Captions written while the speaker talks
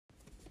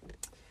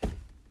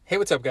Hey,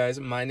 what's up, guys?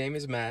 My name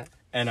is Matt.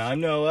 And I'm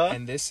Noah.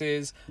 And this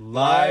is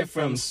Live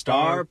from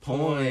Star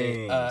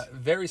Point.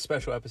 Very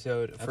special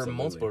episode for Absolutely.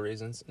 multiple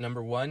reasons.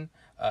 Number one,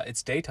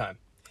 it's daytime.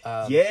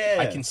 Yeah.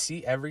 I can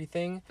see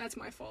everything. That's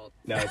my fault.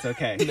 No, it's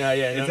okay. No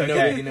It's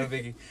okay. no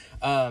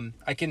biggie.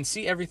 I can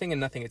see everything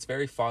and nothing. It's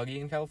very foggy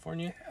in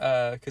California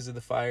because of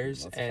the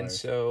fires. Lots of fires.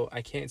 So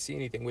I can't see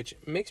anything, which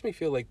makes me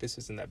feel like this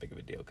isn't that big of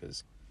a deal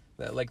because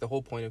the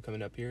whole point of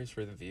coming up here is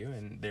for the view,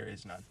 and there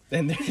is none.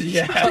 And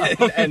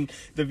and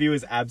the view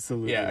is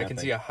absolutely Yeah, nothing. I can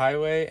see a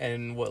highway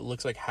and what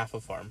looks like half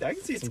a farm. I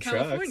can see It's some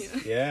California.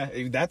 trucks. Yeah,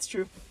 that's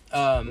true.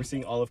 We're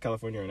seeing all of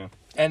California right now.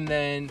 And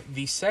then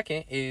the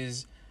second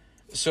is,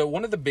 so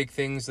one of the big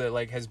things that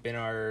has been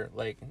our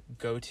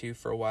go-to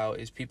for a while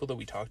is people that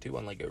we talk to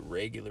on a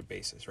regular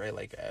basis, right?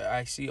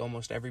 I see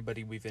almost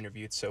everybody we've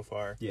interviewed so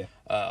far. Yeah.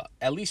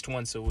 At least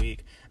once a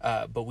week.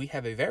 But we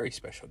have a very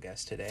special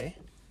guest today.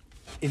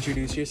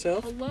 Introduce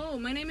yourself. Hello,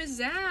 my name is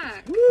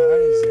Zach.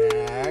 Hi,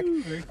 Zach.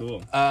 Very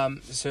cool.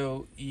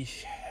 So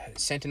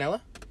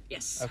Santanella?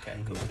 Yes. Okay,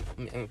 cool.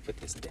 Let me put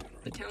this down.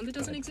 The town that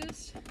doesn't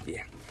exist?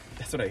 Yeah.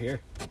 That's what I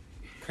hear.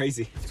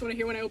 Crazy. That's what I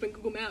hear when I open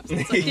Google Maps.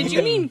 It's like, did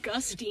you mean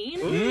Gustine?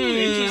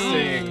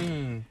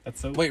 Interesting.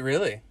 That's so. Wait,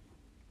 really?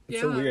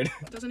 That's so weird.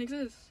 It doesn't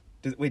exist.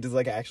 Does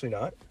actually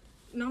not?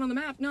 Not on the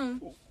map, no.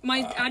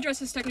 My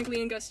address is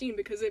technically in Gustine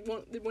because it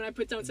won't. When I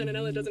put down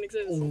Santanella, it doesn't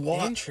exist.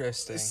 What?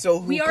 Interesting. So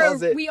who We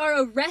calls it? are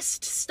a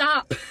rest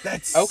stop.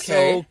 That's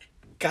Okay. So,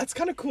 that's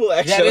kind of cool,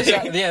 actually.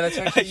 That's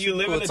actually You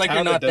live cool. in a It's like town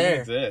you're not that doesn't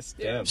there. exist.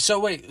 Yeah. Damn. So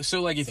wait, if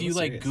So you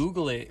serious.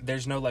 Google it,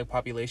 there's no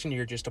population.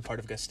 You're just a part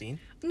of Gustine.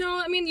 No,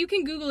 I mean you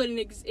can Google it and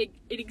it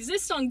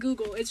exists on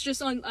Google. It's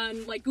just on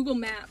Google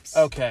Maps.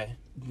 Okay.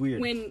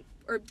 Weird.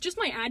 Or just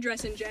my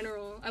address in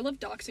general. I love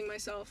doxing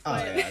myself. Oh,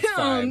 But, yeah, it's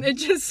fine.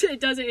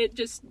 it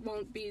just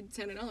won't be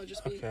Santanella. It'll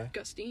just be Okay.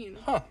 Gustine.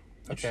 Huh.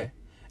 Okay.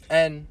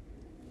 And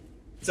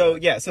So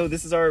yeah, so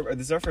this is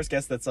our first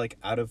guest that's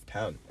out of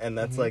town, and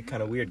that's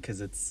kind of weird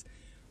because it's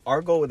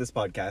our goal with this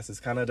podcast is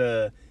kind of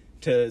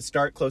to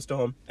start close to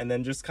home and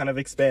then just kind of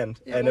expand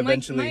Yeah, and well,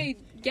 eventually. my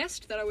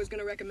guest that I was going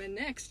to recommend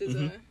next is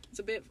it's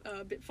a bit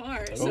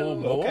far. So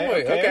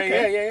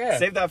Okay. Yeah.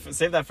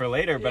 Save that for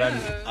later. But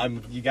Yeah.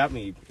 you got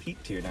me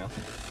peaked here now.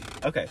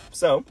 Okay,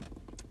 so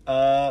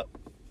how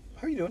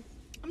are you doing?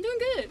 I'm doing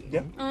good.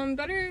 Yeah.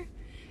 Better.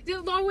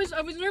 I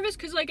was nervous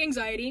because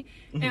anxiety,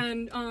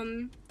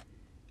 and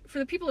for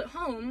the people at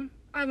home,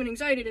 I have an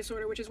anxiety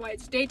disorder, which is why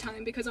it's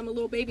daytime because I'm a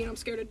little baby and I'm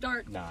scared of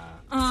dark. Nah.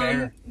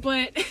 Fair.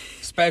 But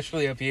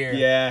especially up here.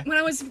 Yeah. when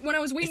I was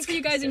waiting for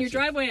you guys in your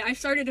driveway, I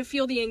started to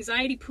feel the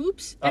anxiety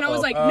poops, and I was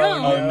Uh-oh. like,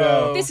 Oh,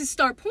 no. this is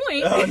Star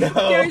Point. Oh, no.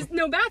 There's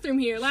no bathroom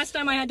here. Last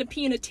time I had to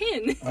pee in a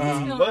tin. So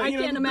Well, I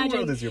can't the imagine.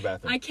 world is your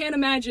bathroom. I can't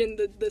imagine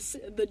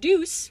the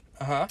deuce.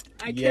 Uh-huh.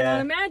 I Yeah.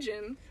 cannot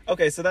imagine.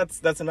 Okay, so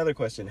that's another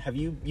question. Have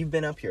you've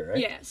been up here, right?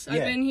 Yes,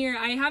 I've been here.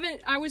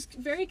 I was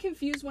very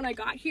confused when I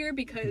got here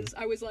because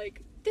I was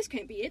like, this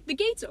can't be it. The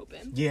gate's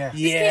open. Yeah.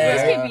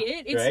 This can't be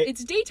it. Right?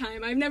 It's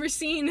daytime. I've never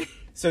seen.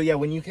 So yeah,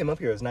 when you came up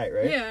here, it was night,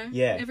 right? Yeah,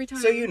 Yeah. every time.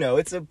 So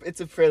it's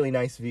a fairly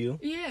nice view.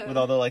 Yeah. With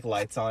all the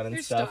lights on and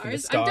There's stuff and the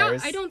stars.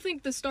 stars. I don't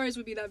think the stars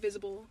would be that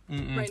visible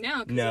right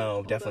now. 'Cause No,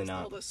 of definitely all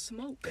not. All the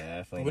smoke.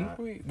 Definitely not.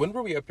 When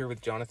were we up here with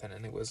Jonathan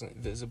and it wasn't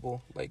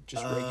visible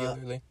just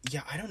regularly?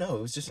 Yeah, I don't know.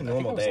 It was just a I think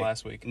normal it was day.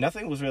 last week.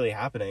 Nothing was really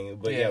happening,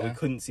 but yeah, we Yeah.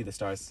 couldn't see the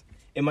stars.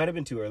 It might have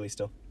been too early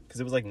still,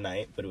 because it was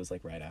night, but it was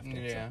right after.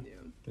 Yeah. So,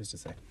 who's to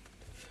say?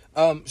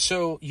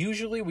 So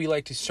usually we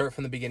like to start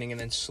from the beginning and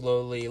then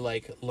slowly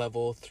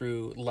level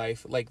through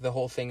life. The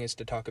whole thing is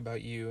to talk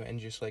about you and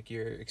just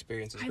your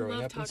experiences I growing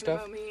love up and talking stuff.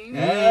 about me. Who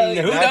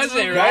That's- doesn't,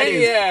 that right?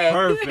 is Yeah.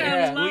 Perfect.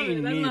 I love We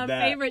it. That's need my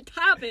that. favorite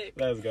topic.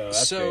 Let's go.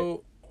 That's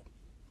So,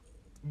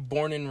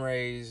 born and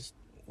raised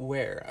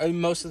where?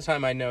 Most of the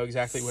time I know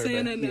exactly where.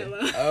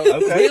 Santanella. Oh,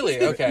 Okay.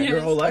 really? Okay. Your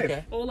whole life.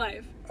 Okay. Whole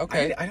life.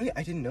 Okay. I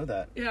didn't know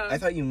that. Yeah. I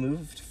thought you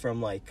moved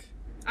from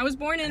I was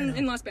born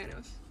in Los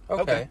Banos,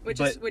 Okay. which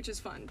is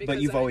fun because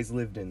but you've always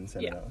lived in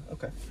San Yeah. Diego.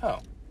 Okay. Oh.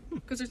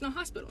 because there's no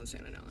hospital in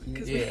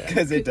Santanella. Yeah.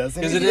 Because it doesn't.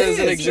 'Cause it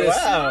doesn't exist.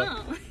 Wow.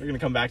 Wow. We're gonna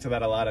come back to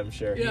that a lot, I'm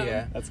sure. Yeah.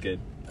 Yeah. That's good.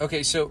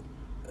 Okay. So,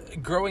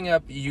 growing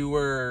up, you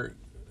were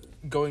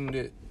going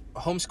to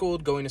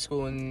homeschooled, going to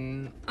school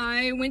in.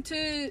 I went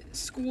to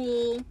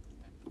school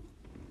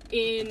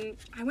in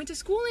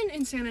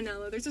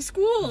Santanella. There's a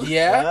school.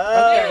 Yeah.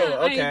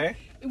 Oh, Okay. okay.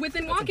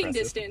 Within That's walking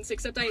impressive. distance,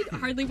 except I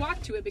hardly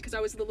walked to it because I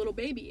was the little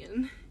baby,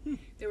 and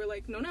they were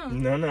like, no.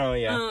 No,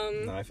 yeah.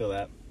 Um, No, I feel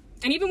that.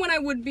 And even when I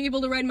would be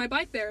able to ride my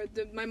bike there,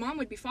 my mom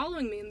would be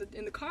following me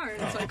in the car,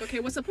 and it's like, okay,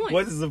 what's the point?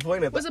 What is the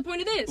point of What's that? the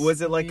point of this? Was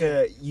it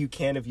a you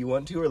can if you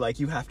want to, or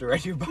you have to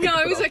ride your bike? No,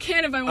 it was home? I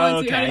can if I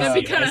want to. Okay,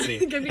 That'd be I kind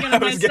see. of could be kind I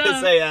of was messed gonna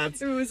up. say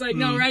that's It was like,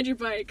 no, ride your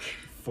bike.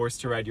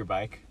 forced to ride your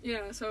bike.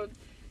 Yeah, so,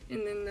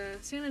 and then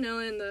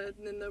Santanella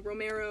and the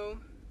Romero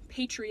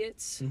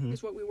Patriots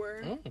is what we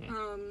were.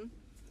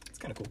 It's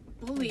kind of cool.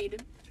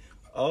 Bullied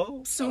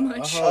Oh. so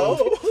much.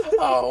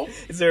 Oh.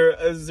 Is there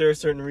a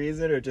certain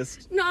reason or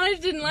just No, they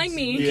didn't like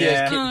me.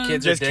 Yeah.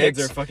 Kids are just kids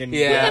dicks. are fucking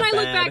Yeah. Then I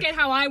look bad. back at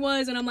how I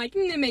was, and I'm like,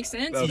 it makes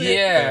sense. Okay. But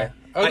Yeah.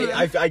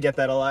 Okay. I get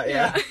that a lot.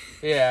 Yeah.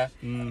 Yeah.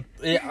 Mm.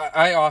 Yeah,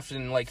 I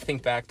often like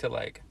think back to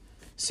like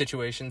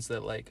situations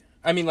that like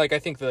I mean like I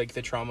think like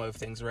the trauma of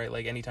things, right?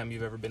 Like anytime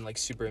you've ever been like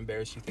super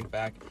embarrassed, you think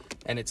back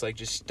and it's like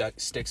just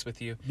sticks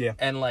with you. Yeah.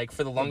 And like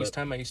for the longest bit.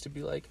 time I used to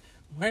be like,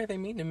 why are they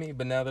mean to me?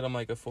 But now that I'm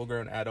like a full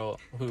grown adult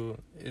who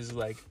is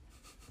like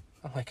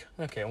I'm like,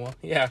 okay, well,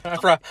 yeah,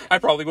 I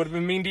probably would have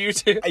been mean to you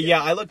too.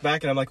 Yeah, I look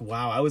back and I'm like,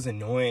 wow, I was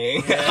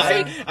annoying.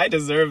 Yeah. I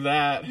deserve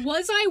that.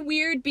 Was I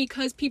weird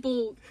because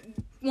people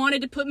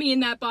wanted to put me in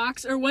that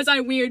box, or was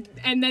I weird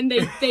and then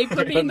they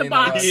put me in the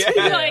box?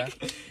 Yeah.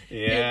 Like,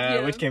 Yeah,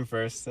 Yeah. which came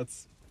first?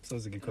 That's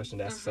a good question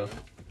to ask. So,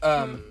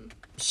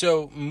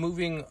 So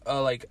moving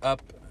like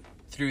up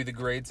through the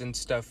grades and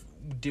stuff,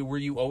 were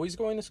you always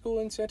going to school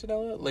in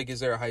Santanella? Like, is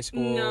there a high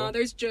school? no,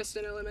 there's just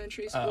an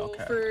elementary school.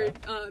 okay, For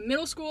okay.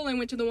 middle school, I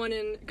went to the one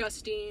in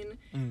Gustine.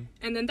 Mm.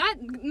 And then that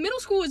middle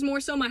school was more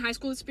so my high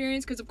school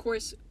experience because, of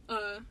course,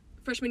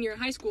 freshman year of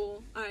high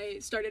school, I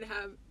started to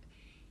have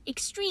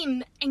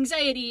extreme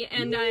anxiety,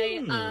 and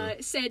I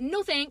said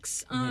no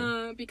thanks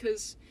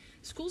because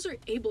schools are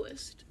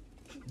ableist.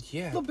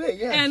 Yeah. a little bit,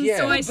 yeah. And Yeah,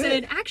 so a I bit.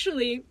 said,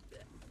 actually,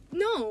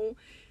 no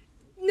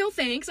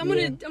thanks. I'm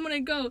gonna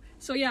go.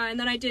 So yeah, and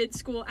then I did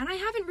school, and I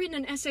haven't written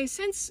an essay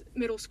since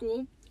middle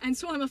school, and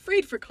so I'm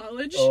afraid for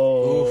college.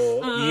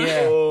 Oh, Yeah.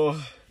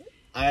 oh,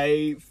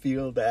 I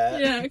feel that.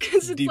 Yeah,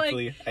 because it's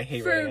deeply. like I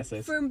hate writing for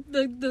essays.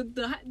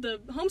 the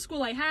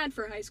homeschool I had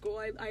for high school,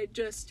 I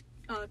just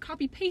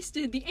copy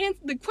pasted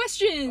the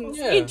questions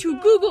Yeah. into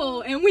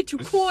Google and went to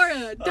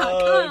Quora.com.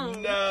 Oh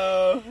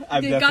no!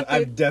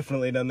 I've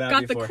definitely done that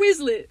Got before. the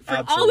Quizlet for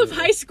all of Absolutely.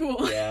 high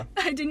school. Yeah.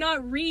 I did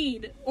not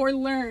read or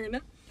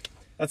learn.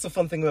 That's the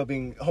fun thing about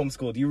being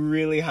homeschooled. You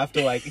really have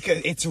to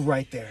because it's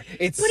right there.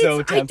 It's But so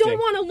I tempting. don't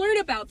want to learn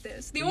about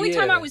this. The only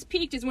time Yeah. I was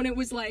piqued is when it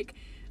was like,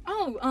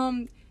 oh,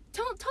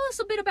 tell us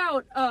a bit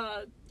about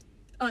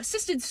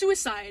assisted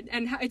suicide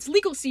and how it's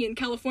legalcy in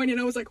California.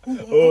 And I was like,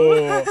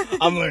 Oh,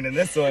 I'm learning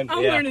this one.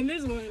 I'm Yeah. learning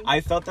this one.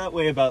 I felt that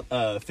way about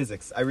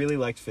physics. I really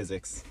liked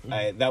physics.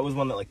 That was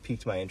one that like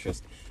piqued my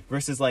interest.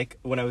 Versus like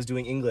when I was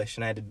doing English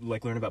and I had to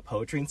like learn about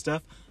poetry and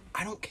stuff.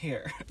 I don't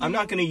care. I'm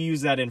not going to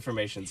use that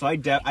information. So I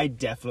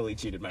definitely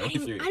cheated my way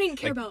through. I didn't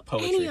care like, about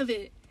poetry. any of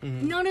it.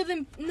 None of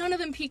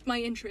them piqued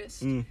my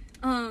interest.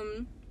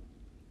 Mm.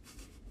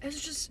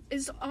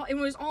 It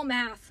was all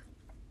math.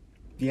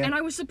 Yeah, And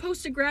I was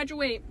supposed to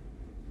graduate.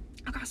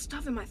 I got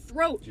stuff in my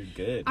throat. you're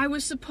good. I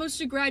was supposed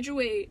to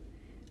graduate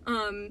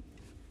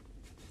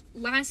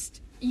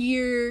last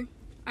year.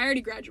 I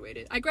already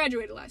graduated. I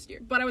graduated last year,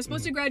 but I was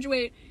supposed to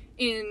graduate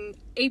in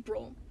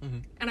April.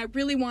 And I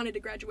really wanted to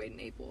graduate in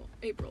April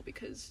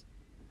because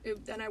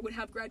then I would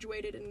have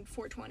graduated in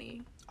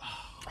 420.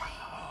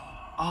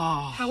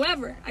 Oh,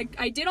 However,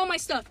 I did all my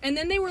stuff, and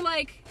then they were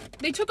like,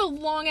 they took a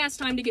long ass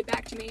time to get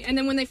back to me, and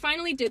then when they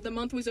finally did, the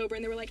month was over,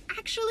 and they were like,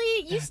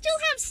 actually, you still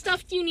have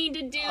stuff you need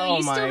to do. Oh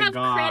you still my have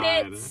God.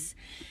 credits.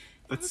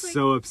 that's was like-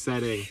 so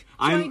upsetting.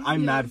 I'm yeah.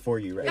 mad for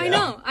you right now. I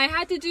know. I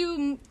had to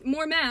do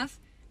more math.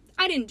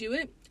 I didn't do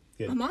it.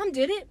 Good. My mom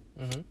did it.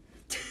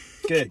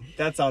 Good.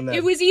 That's on them.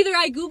 It was either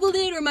I Googled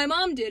it or my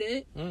mom did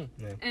it, Mm.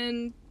 Yeah.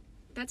 and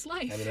that's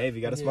life. I mean, hey, if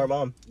you got a smart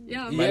mom,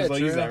 yeah, might Yeah, as well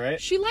use true. that, right?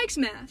 she likes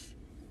math.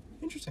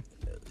 Interesting.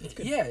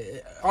 Yeah,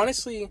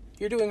 honestly,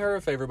 you're doing her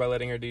a favor by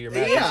letting her do your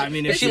math. Yeah, I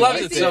mean, if if she you loves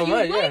liked it it, so if you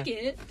much, like yeah.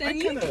 it, then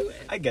you do it.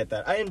 I get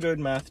that. I enjoyed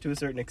math to a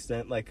certain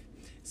extent. Like,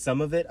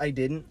 some of it I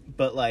didn't,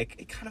 but like,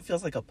 it kind of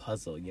feels like a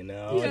puzzle, you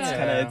know?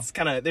 Yeah. It's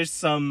kind of, there's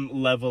some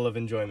level of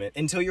enjoyment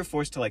until you're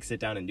forced to like sit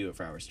down and do it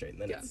for hours straight.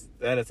 And then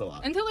Yeah. it's a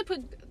lot. Until I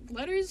put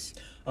letters,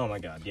 Oh my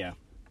God, yeah.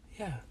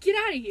 Yeah. get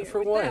out of here. For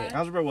with what? that.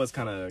 Algebra was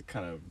kind of.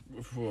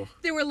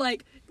 They were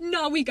like,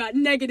 no, we got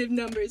negative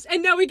numbers,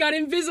 and now we got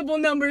invisible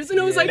numbers, and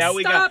I was Yeah. like, Now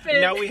stop it.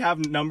 Now we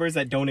have numbers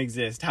that don't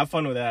exist. Have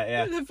fun with that,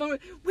 yeah. The phone-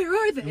 Where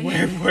are they?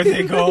 Where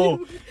they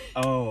go?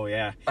 Oh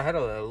yeah. I had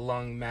a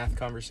long math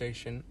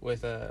conversation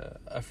with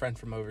a friend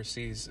from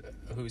overseas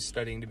who's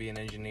studying to be an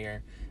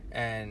engineer,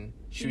 and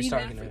she You was need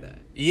talking math to for that.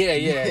 Yeah,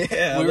 Yeah,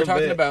 a we were little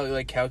talking bit. about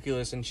like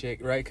calculus and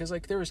shit, right? Because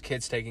like there was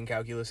kids taking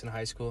calculus in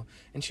high school,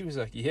 and she was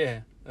like,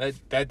 "Yeah,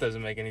 that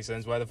doesn't make any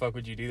sense. Why the fuck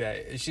would you do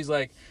that?" She's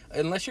like,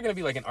 "Unless you're gonna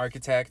be like an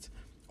architect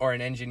or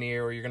an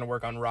engineer, or you're gonna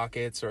work on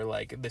rockets or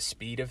like the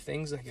speed of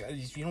things, like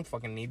you don't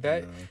fucking need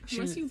that." No. She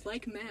Unless was- you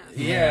like math.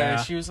 yeah,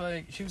 Yeah. she was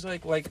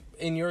like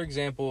in your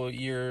example,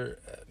 you're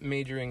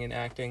majoring in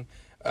acting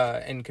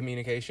and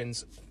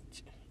communications.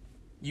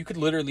 You could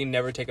literally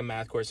never take a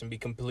math course and be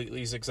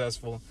completely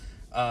successful,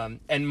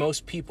 and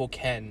most people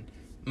can.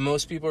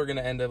 Most people are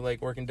gonna end up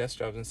like working desk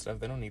jobs and stuff.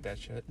 They don't need that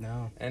shit.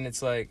 No. And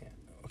it's like,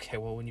 okay,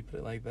 well, when you put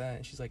it like that,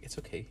 and she's like, it's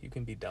okay, you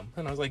can be dumb.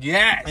 And I was like,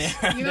 yes,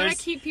 You gotta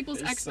There's- keep people's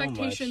there's so much.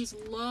 expectations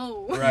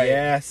low. right.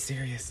 Yeah, And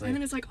seriously.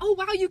 then it's like, oh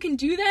wow, you can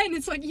do that, and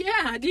it's like,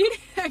 yeah, dude,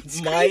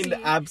 it's Mind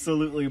crazy.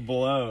 absolutely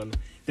blown.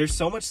 There's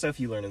so much stuff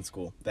you learn in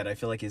school that I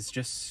feel like is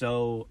just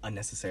so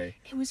unnecessary.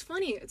 It was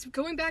funny. It's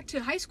going back to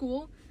high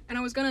school, and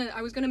I was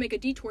gonna make a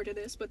detour to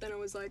this, but then I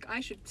was like, I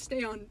should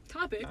stay on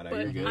topic, No, but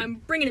you're good. I'm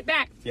bringing it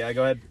back. Yeah,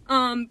 go ahead.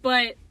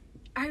 But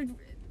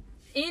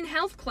in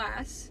health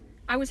class,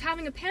 I was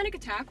having a panic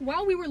attack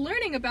while we were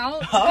learning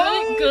about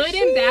Oh, good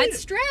and bad shit.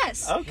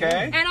 stress.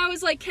 Okay. And I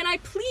was like, can I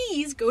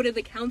please go to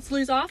the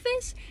counselor's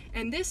office?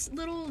 And this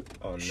little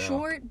Oh, no.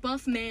 short,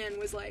 buff man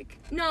was like,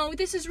 no,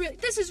 this is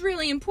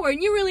really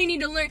important. You really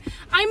need to learn.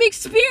 I'm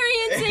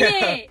experiencing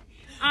it.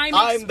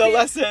 I'm the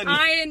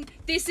lesson.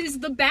 This is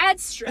the bad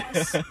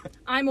stress.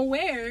 I'm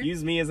aware.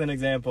 Use me as an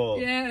example.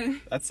 Yeah.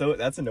 That's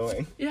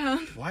annoying. Yeah.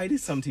 Why do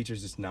some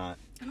teachers just not?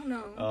 I don't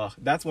know.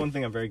 That's one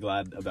thing I'm very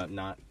glad about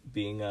not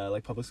being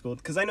like public school,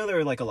 because I know there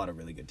are like a lot of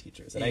really good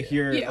teachers, and I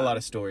hear Yeah. a lot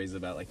of stories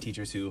about like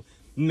teachers who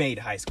made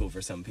high school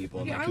for some people.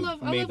 And, Yeah, like, I who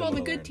love made them all the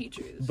wanna good learn.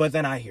 teachers. But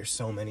then I hear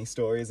so many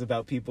stories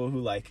about people who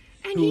like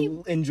And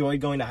who enjoyed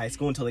going to high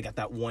school until they got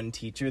that one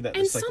teacher that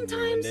And just like ruined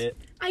sometimes it.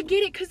 I get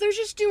it because they're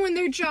just doing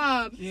their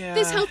job. Yeah.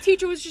 This health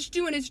teacher was just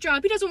doing his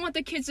job. He doesn't want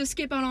the kids to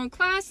skip out on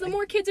class. The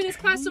more kids in his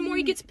class, the more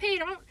he gets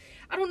paid.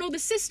 I don't know the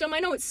system. I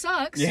know it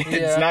sucks. Yeah, Yeah.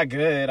 it's not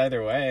good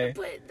either way.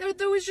 But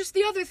there was just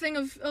the other thing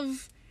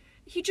of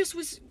he just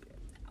was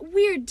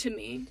weird to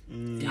me.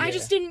 I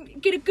just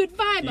didn't get a good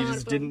vibe You out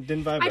just of him.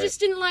 didn't vibe I right. just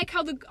didn't like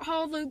how the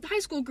high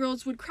school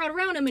girls would crowd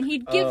around him, and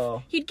he'd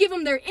Oh. give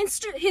them their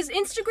his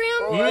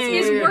Instagram, that's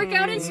his weird.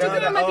 workout No,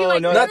 Instagram. no, I'd be oh,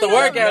 like, no, Not the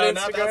workout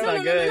no, Instagram. that's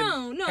not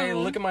good. No. Hey,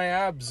 look at my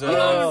abs,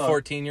 Oh.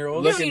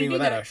 14-year-old. Look don't at need me to do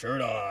without that. a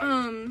shirt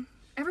on.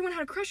 Everyone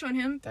had a crush on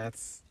him.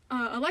 That's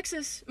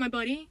Alexis, my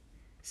buddy,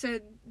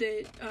 said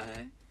that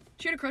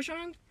she had a crush on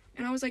him,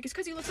 and I was like, it's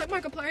because he looks like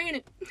Markiplier, ain't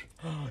it?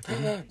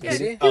 Yeah,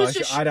 See? he oh, was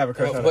just I'd have a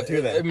crush on But, him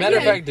too then. matter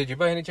of Yeah. fact, did you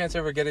by any chance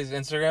ever get his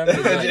Instagram?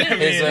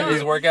 His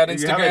No. workout You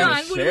Instagram? haven't- No,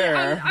 I wouldn't-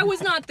 Share. I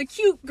was not the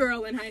cute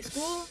girl in high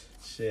school.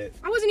 Shit.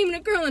 I wasn't even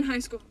a girl in high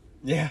school.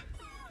 Yeah.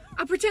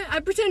 I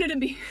pretended to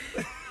be.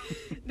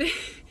 It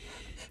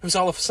was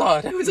all a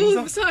facade. It was all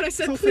of a sudden I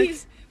said,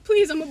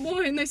 please, I'm a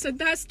boy, and they said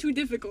that's too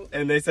difficult.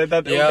 And they said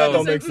that Yo. that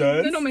don't I make said,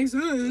 sense. That don't make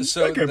sense.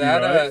 So That could be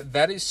that right.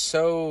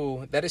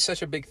 that is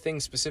such a big thing.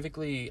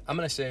 Specifically, I'm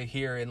gonna say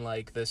here in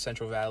like the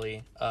Central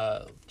Valley.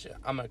 I'm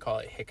gonna call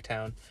it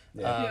Hicktown.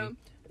 Yeah.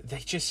 They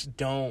just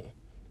don't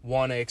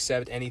want to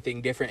accept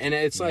anything different, and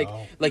it's like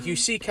No. you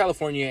see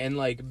California, and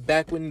like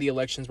back when the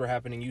elections were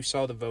happening, you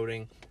saw the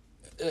voting.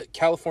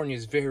 California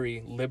is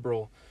very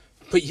liberal,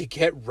 but you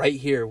get right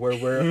here where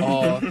we're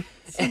all, and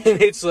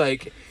it's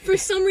like, For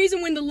some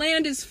reason, when the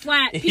land is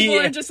flat, people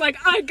Yeah. are just like,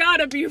 I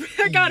gotta be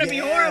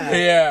horrible.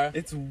 yeah.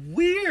 It's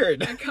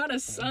weird. I gotta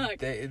suck.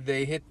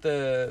 They hit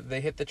the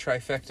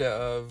trifecta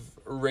of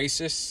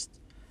racist,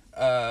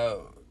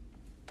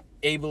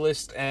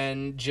 ableist,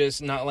 and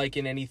just not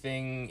liking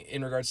anything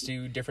in regards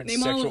to different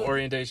Name all of sexual them.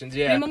 orientations.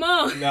 Yeah. Name 'em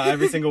all. No,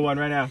 every single one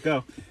right now.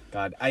 Go.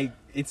 God,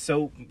 it's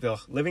so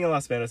living in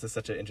Los Banos is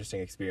such an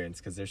interesting experience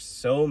because there's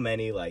so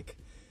many like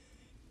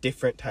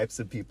different types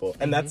of people,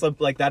 and that's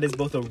like that is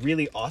both a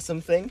really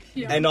awesome thing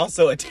Yeah. and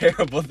also a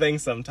terrible thing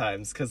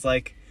sometimes because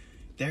like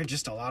there are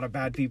just a lot of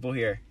bad people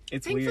here.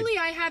 It's Thankfully, weird.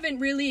 I haven't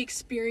really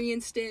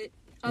experienced it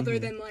other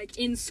than like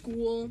in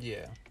school.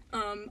 Yeah.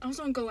 I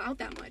also don't go out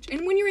that much.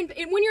 And when you're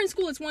in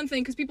school, it's one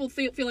thing because people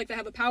feel like they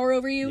have a power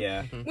over you.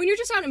 Yeah. When you're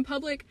just out in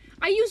public,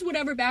 I use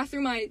whatever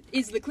bathroom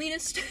is the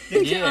cleanest.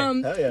 Yeah.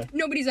 Hell yeah.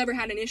 Nobody's ever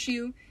had an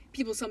issue.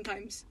 People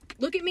sometimes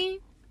look at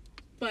me,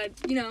 but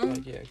you know,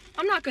 Yeah.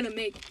 I'm not gonna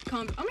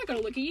I'm not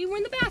gonna look at you. We're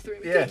in the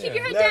bathroom. Yeah. Keep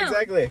your head No, down.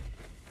 exactly.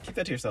 Keep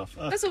that to yourself.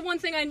 Ugh. That's one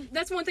thing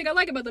I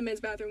like about the men's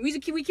bathroom. We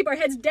keep our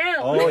heads down.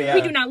 Oh, yeah. We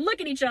do not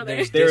look at each other.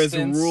 There's There is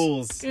distance.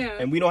 rules, Yeah.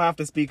 and we don't have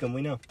to speak them.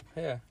 We know.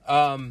 Yeah.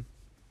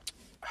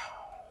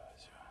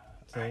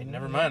 Alright,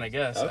 never mind, I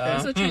guess. Okay.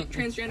 So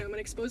transgender, I'm gonna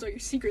expose all your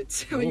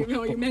secrets, all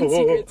your men's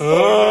secrets.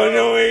 Oh,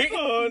 no, wait.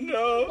 Oh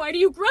no! Why do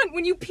you grunt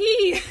when you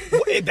pee?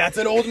 That's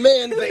an old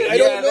man thing. I Yeah,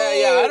 don't know.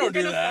 I don't We're do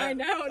gonna that.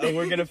 find out. Oh,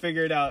 we're gonna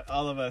figure it out,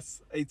 all of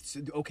us. It's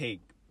okay.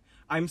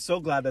 I'm so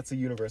glad that's a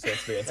universal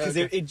experience because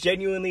Okay. it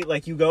genuinely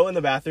like you go in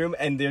the bathroom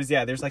and there's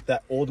like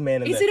that old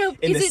man in Is the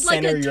it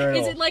like center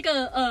urinal. is it like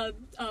a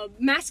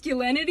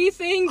masculinity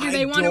thing? Do I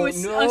they want don't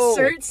to know.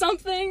 assert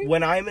something?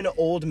 When I'm an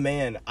old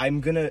man,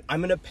 I'm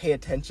gonna pay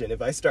attention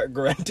if I start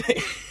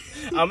grunting.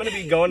 I'm gonna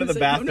be going to the It's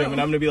like, oh, bathroom no.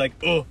 and I'm gonna be like,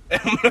 oh,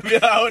 I'm gonna be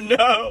like, oh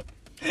no,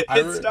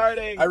 it's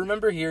starting. I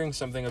remember hearing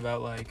something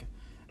about like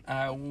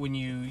when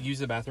you use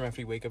the bathroom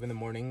after you wake up in the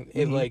morning,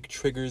 it like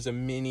triggers a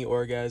mini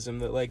orgasm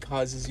that like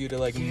causes you to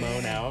like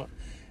moan out.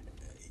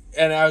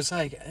 And I was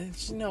like,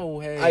 "There's no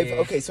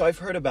way." So I've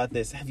heard about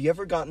this. Have you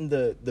ever gotten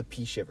the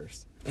pee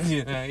shivers?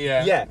 yeah.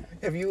 Yeah.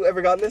 Have you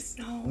ever gotten this?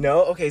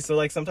 No. Okay. So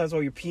like sometimes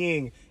while you're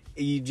peeing,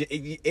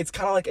 it's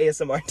kind of like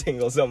ASMR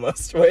tingles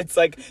almost, where it's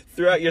like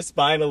throughout your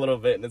spine a little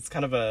bit, and it's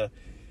kind of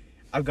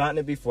I've gotten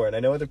it before, and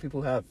I know other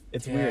people have.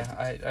 It's weird.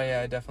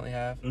 I definitely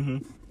have.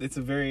 It's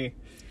a very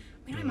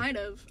I mean, I might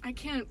have. I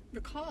can't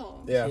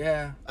recall.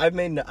 yeah. I've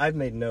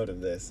made note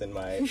of this in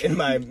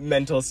my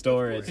mental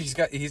storage.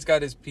 He's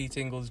got his pee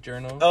tingles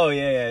journal. Oh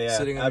yeah.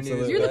 Sitting underneath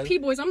his Absolutely. You're the bed. pee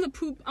boys. I'm the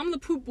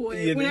poop boy.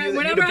 Yeah, you're the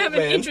Whenever I poop have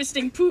man. an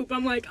interesting poop,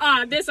 I'm like,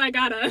 this I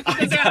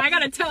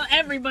gotta tell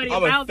everybody I'm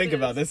gonna about. think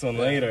about this one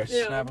later.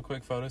 Yeah. Snap a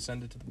quick photo,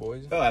 send it to the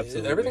boys. Oh,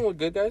 absolutely. Everything look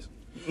good, guys?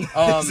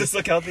 Does this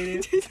look healthy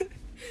to you?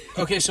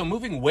 Okay, so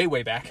moving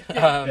way back.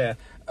 Yeah.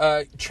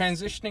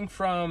 Transitioning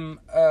from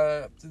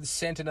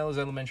Santinellas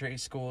Elementary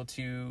School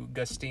to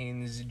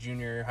Gustine's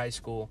junior high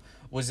school,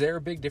 was there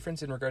a big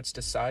difference in regards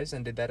to size,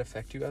 and did that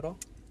affect you at all?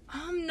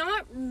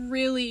 Not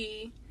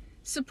really.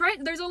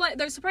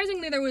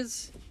 Surprisingly,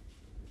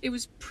 it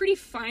was pretty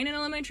fine in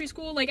elementary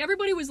school. Like,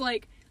 everybody was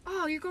like,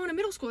 oh, you're going to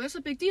middle school, that's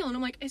a big deal. And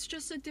I'm like, it's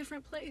just a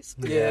different place.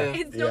 Yeah.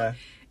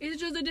 It's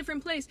just a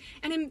different place.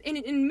 And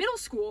in middle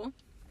school,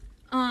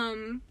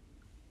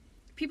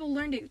 people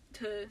learned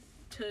to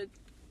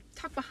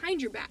talk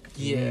behind your back.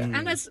 Yeah.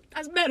 And that's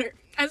better.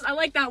 I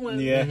like that one.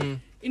 Yeah. Mm-hmm.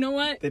 You know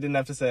what? They didn't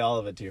have to say all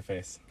of it to your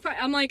face.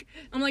 I'm like,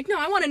 no,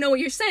 I want to know what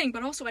you're saying,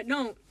 but also I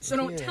don't. So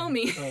don't tell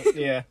me.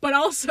 Yeah. But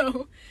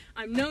also,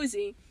 I'm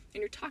nosy,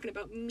 and you're talking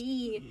about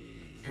me.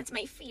 That's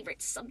my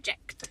favorite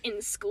subject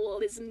in school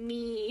is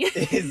me.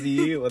 Is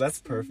you? Well,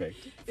 that's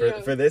perfect.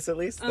 Yeah. For this, at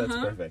least, that's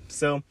perfect.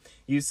 So,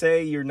 you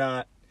say you're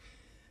not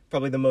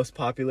probably the most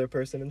popular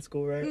person in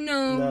school, right?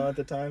 No. No, at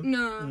the time?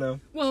 No.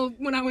 Well,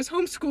 when I was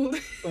homeschooled,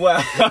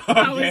 Well,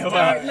 I was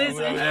okay,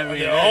 listen.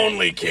 The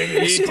only kid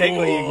in you take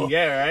what you can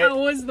get, I right?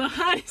 was the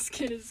hottest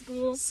kid in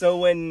school. So,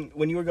 when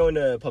you were going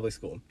to public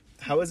school,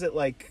 how was it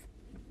like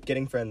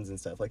getting friends and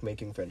stuff, like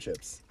making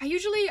friendships?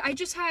 I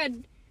just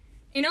had,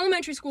 in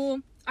elementary school,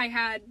 I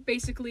had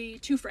basically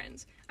two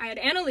friends. I had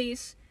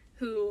Annalise,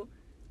 who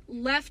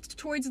left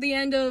towards the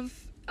end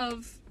of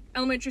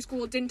elementary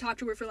school, didn't talk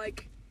to her for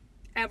like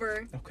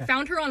ever. Okay.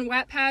 Found her on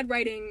Wattpad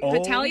writing Oh.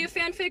 Hetalia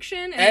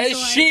fanfiction. As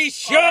she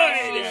should!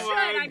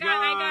 I got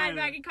God.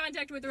 back in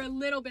contact with her a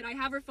little bit. I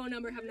have her phone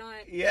number, have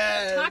not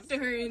Yes. talked to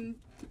her in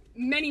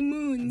many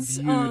moons.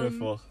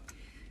 Beautiful.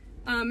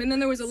 And then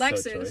there was So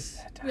Alexis. choice.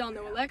 We all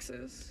know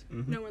Alexis.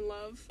 Know and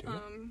love.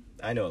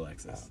 I know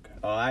Alexis. Okay.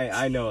 Oh,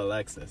 I know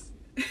Alexis.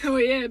 Oh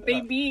yeah,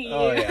 baby.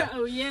 oh, yeah.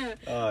 Oh yeah.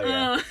 Oh,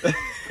 yeah.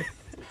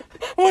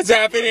 What's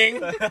happening?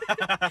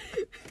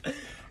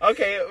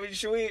 Okay,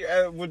 should we,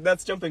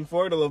 that's jumping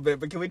forward a little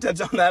bit, but can we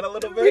touch on that a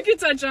little We bit? could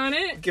touch on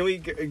it. Can we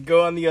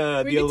go on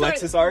the We can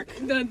Alexis touch- arc?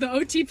 The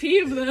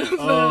OTP of the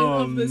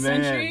Oh, of the man.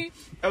 century.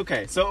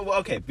 Okay, so,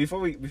 before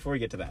we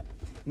get to that,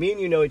 me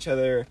and you know each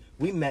other,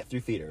 we met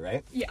through theater,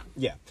 right? Yeah.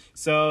 Yeah.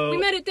 So... We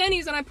met at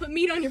Denny's and I put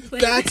meat on your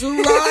plate. That's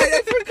right,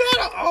 I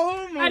forgot!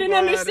 Oh my God. I didn't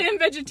understand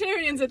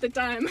vegetarians at the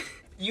time.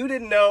 You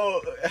didn't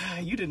know,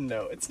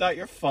 it's not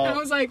your fault. I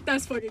was like,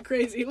 that's fucking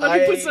crazy.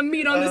 Let me put some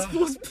meat on this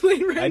fool's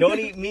plate right now. I don't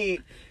eat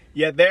meat,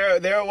 yet there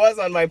it was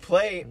on my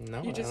plate.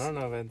 No, You just- I don't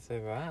know if I'd say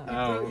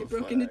that. You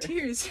broke into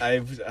tears.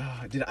 I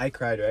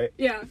cried, right?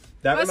 Yeah. That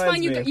That's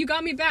reminds fine. me. You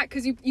got me back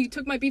because you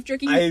took my beef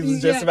jerky. I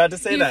was just Yeah. about to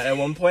say You- that. At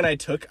one point, I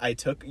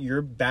took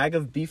your bag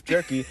of beef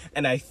jerky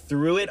and I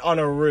threw it on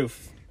a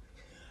roof.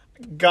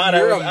 God,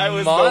 You're I a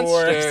was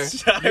monster. the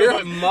worst. You're a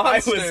I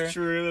monster. was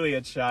truly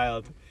a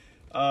child.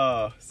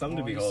 Oh, something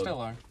to You behold. still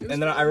are.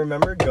 And then I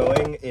remember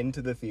going into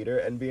the theater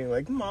and being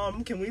like,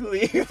 "Mom, can we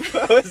leave?"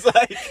 I was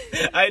like,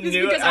 I It's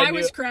knew because I knew-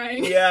 was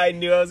crying. Yeah, I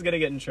knew I was gonna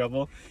get in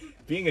trouble.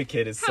 Being a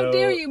kid is How so.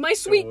 dare you? My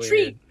sweet weird.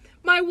 treat.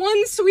 My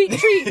one sweet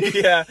treat.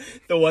 Yeah,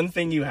 the one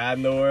thing you had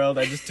in the world,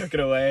 I just took it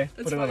away,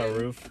 That's put it on a fine.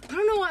 roof. I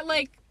don't know what,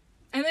 like,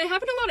 and it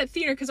happened a lot at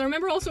theater, because I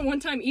remember also one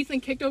time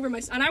Ethan kicked over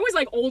my, and I was,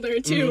 like, older,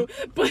 too,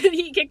 but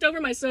he kicked over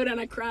my soda, and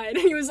I cried, and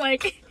he was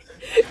like,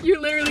 you're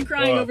literally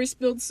crying Whoa. over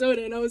spilled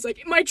soda, and I was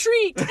like, my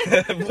treat!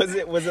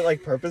 was it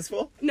like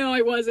purposeful? No,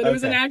 I wasn't. It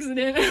was an Okay.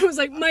 accident, and I was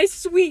like, my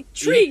sweet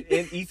treat!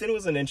 Ethan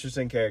was an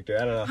interesting character.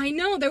 I don't know. I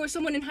know, there was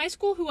someone in high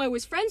school who I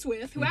was friends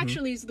with, who Mm-hmm.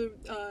 actually is the,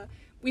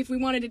 if we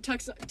wanted to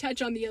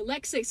touch on the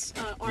Alexis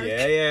arc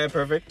Yeah,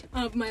 perfect.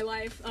 of my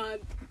life,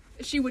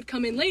 she would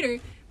come in later,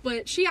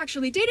 but she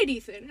actually dated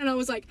Ethan, and I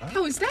was like,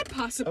 how is that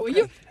possible? Okay.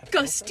 You,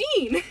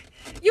 Gustine,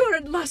 you're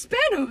at Los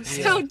Banos.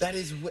 How, That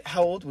is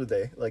how old were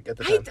they? Like at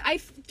the time? I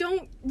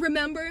don't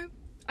remember.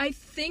 I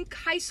think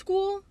high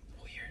school.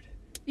 Weird.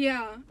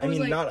 Yeah, I was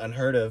mean, like, not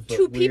unheard of. But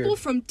two weird. people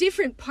from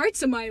different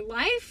parts of my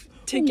life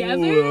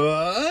together.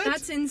 What?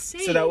 That's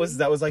insane. So that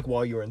was like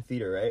while you were in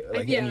theater, right?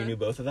 Like, yeah. and you knew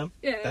both of them.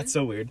 Yeah. That's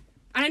so weird.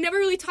 And I never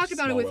really talked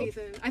about it Small with world.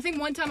 Ethan. I think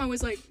one time I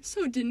was like,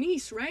 so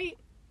Denise, right?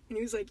 And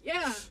he was like,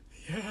 yeah.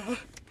 Yeah.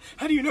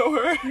 How do you know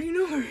her? How do you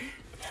know her?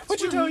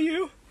 What'd she tell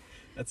you?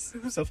 That's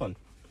so fun.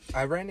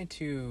 I ran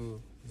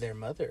into their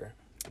mother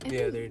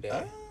the other day,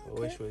 okay.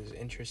 which was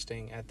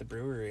interesting at the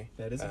brewery.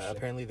 That is interesting.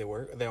 apparently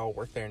they all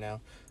work there now.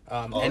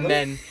 All And of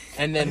then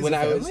As when a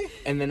I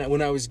family?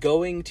 when I was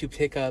going to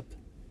pick up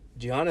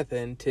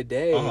Jonathan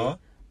today, Uh-huh.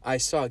 I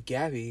saw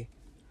Gabby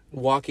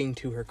walking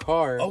to her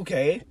car.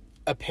 Okay.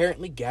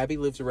 Apparently Gabby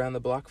lives around the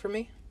block from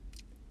me.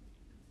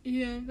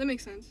 Yeah, that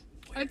makes sense.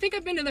 I think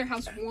I've been to their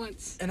house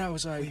once. And I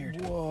was like,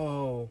 Weird.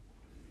 whoa,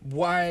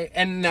 why?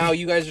 And now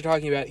you guys are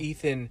talking about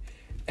Ethan,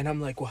 and I'm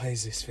like, why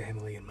is this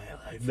family in my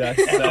life?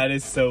 That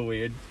is so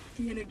weird.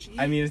 The energy.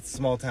 I mean, it's a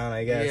small town,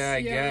 I guess. Yeah, I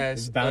Yeah. guess.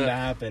 It's bound but- to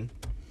happen.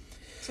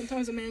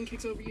 Sometimes a man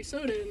kicks over your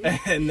soda. And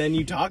And then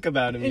you talk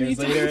about him And years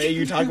you later. talk-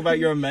 You talk about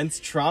your immense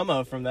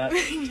trauma from that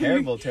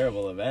terrible,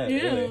 terrible event.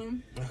 yeah. Really.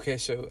 Okay,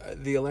 so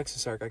the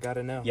Alexis arc, I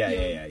gotta know.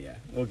 Yeah.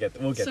 We'll get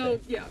So there.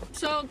 yeah.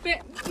 So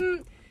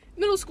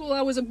middle school,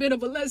 I was a bit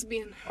of a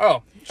lesbian.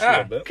 Oh,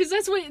 Sure, but- Because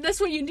that's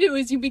what you do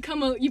is you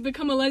become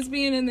a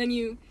lesbian, and then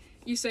you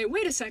say,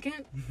 wait a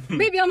second,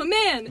 maybe I'm a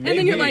man, and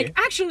then you're Maybe. like,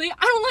 actually, I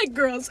don't like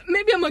girls,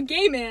 maybe I'm a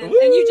gay man, and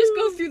you just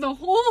go through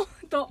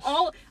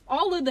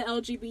all of the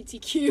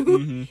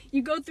LGBTQ.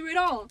 You go through it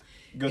all.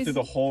 Go through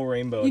the whole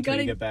rainbow until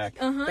you get back.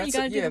 You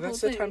gotta do the whole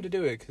that's the thing. time to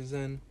do it, because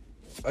then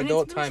And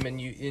adult it's time, and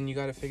you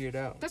got to figure it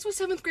out. That's what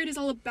 7th grade is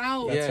all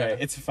about. That's Yeah. right.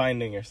 It's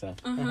finding yourself.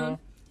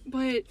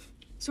 But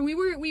so we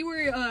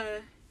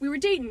were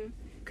dating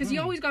because you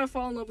always gotta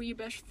fall in love with your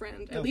best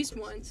friend at least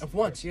once.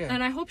 Once, yeah.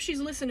 And I hope she's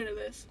listening to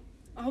this.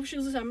 I hope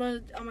she's listening. I'm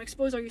gonna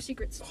expose all your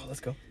secrets. Oh, let's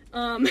go.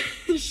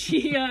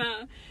 She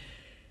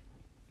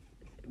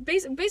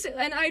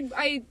basically, and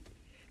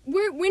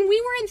when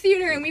we were in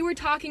theater and we were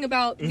talking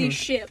about the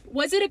ship,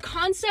 was it a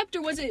concept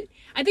or was it?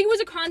 I think it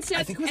was a concept.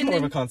 I think it was and more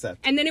then, of a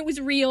concept, and then it was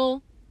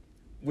real.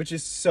 which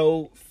is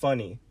so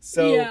funny.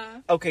 So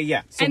Yeah. okay,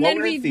 yeah. So And while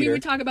then we're in theater, we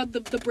would talk about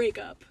the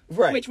breakup,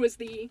 Right. Which was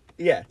the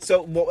yeah.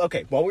 So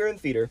okay, while we were in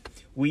theater,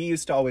 we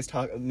used to always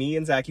talk. Me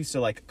and Zach used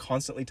to like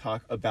constantly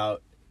talk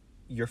about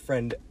your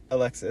friend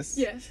Alexis.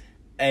 yes,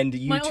 And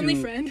you My two, only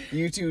friend.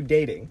 You two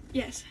dating,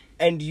 yes.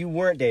 and you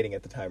weren't dating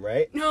at the time,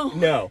 right? No.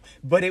 No,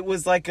 but it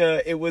was like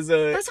a.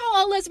 That's how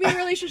all lesbian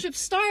relationships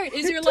start.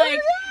 Is you're like,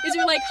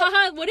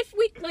 haha, what if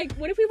we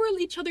were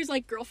each other's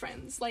like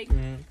girlfriends? Like,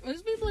 what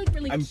if we like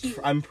really cute?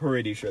 I'm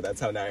pretty sure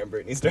that's how Nia and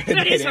Brittany started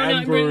That is dating. how I'm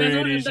not-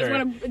 pretty that's sure.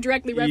 what I'm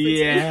directly referencing.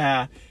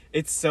 Yeah,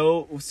 it's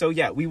so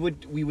yeah. We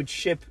would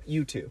ship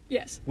you two,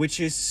 Yes.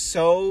 which is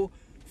so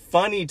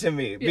funny to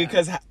me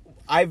because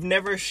I've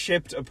never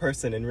shipped a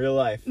person in real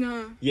life.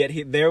 No. Yet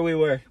there we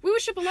were. We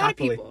would ship a lot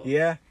Happily. of people.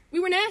 Yeah, We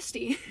were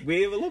nasty.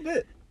 we have a little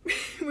bit.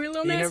 We were a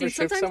little You nasty. never shipped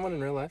Sometimes. someone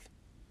in real life?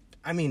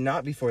 I mean,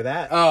 not before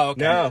that. Oh,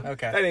 okay. No.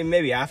 Okay. I mean,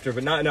 maybe after,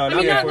 but not I mean,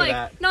 before not like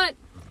that. not.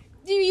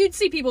 You'd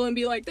see people and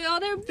be like,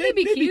 "Oh, they'd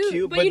be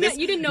cute," but this,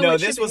 you didn't know. No, what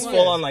this shipping was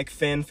full on like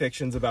fan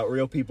fictions about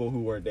real people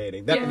who weren't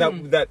dating.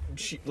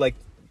 Like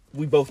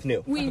we both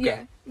knew.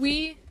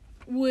 We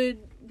would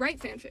write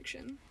fan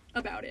fiction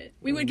about it.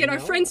 We would get our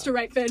friends to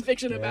write fan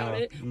fiction about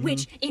it.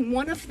 Which in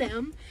one of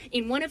them,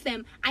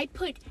 I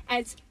put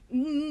as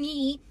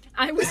me.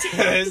 I was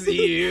As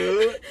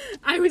you.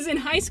 I was in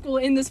high school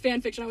in this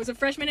fan fiction. I was a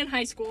freshman in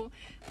high school,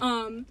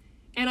 and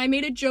I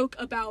made a joke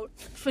about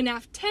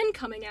FNAF 10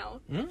 coming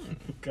out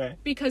Okay.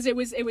 because it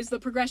was the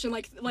progression.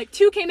 Like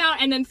 2 came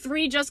out and then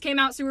 3 just came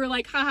out, so we were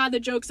like, haha, the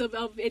jokes of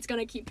it's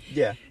gonna keep.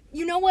 Yeah.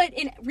 You know what?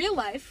 In real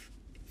life,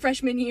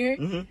 freshman year,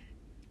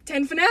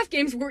 10 FNAF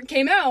games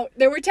came out.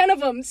 There were 10 of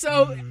them,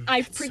 so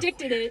I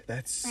predicted it.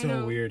 That's I so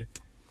know. weird.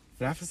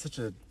 FNAF is such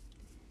a.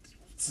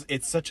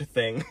 It's such a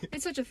thing.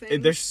 It's such a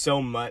thing. There's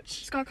so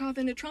much. Scott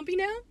Cawthon to Trumpy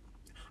now.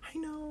 I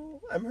know.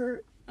 I'm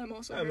hurt. I'm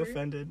also I'm hurt.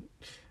 offended.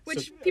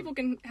 Which So- people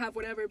can have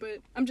whatever, but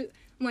I'm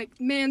like,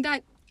 man,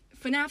 that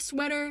FNAF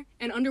sweater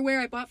and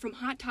underwear I bought from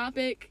Hot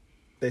Topic.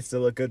 They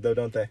still look good though,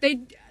 don't they?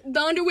 The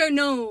underwear,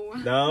 no.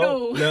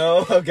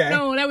 No. Okay.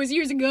 No, that was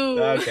years ago.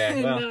 Okay,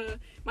 And, well.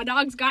 my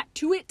dogs got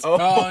to it. Oh,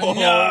 no.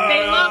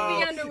 They love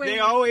the underwear. They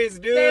always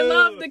do.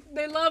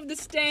 They love the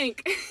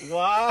stank.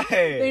 Why?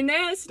 They're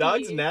nasty.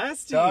 Dogs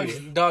nasty.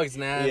 Dogs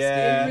nasty.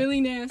 Yeah. They're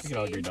really We nasty. can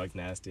all agree dogs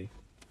nasty.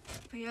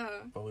 But yeah.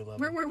 But we love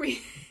Where them. were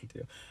we?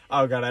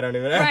 Oh god, I don't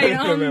even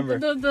Right, remember.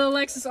 the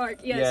Lexus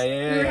arc. Yes,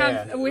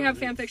 Yeah. we have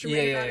fan fiction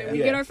written about it. We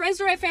yeah. get our friends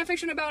to write fan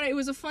fiction about it. It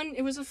was a fun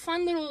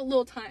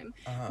little time.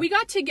 We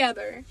got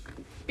together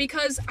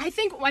because I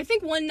think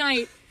one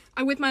night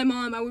with my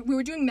mom we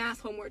were doing math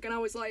homework and I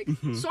was like,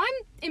 so I'm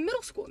in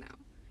middle school now.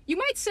 You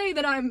might say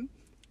that I'm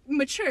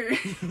mature.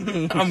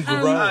 I'm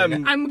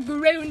grown. I'm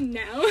grown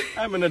now.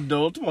 I'm an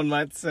adult, one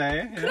might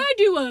say. Could I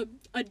do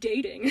a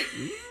dating?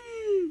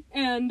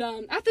 And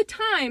at the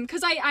time,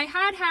 because I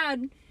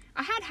had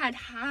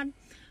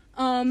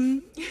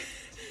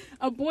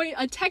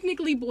a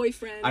technically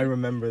boyfriend. I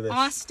remember this.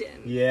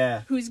 Austin.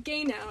 Yeah. Who's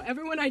gay now.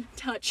 Everyone I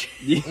touch.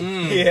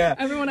 Yeah.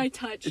 Everyone I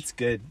touch. It's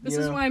good. This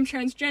is why I'm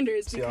transgender,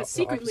 is the because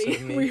opposite secretly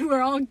of me. we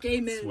were all gay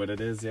men. That's what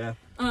it is, yeah.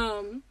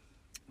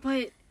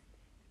 But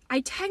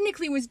I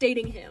technically was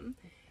dating him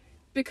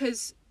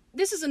because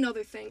this is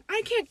another thing.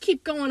 I can't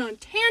keep going on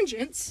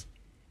tangents.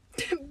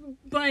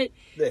 But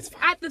That's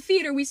fine. at the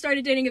theater, we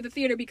started dating at the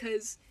theater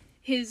because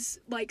his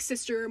like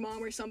sister or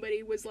mom or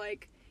somebody was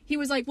like, he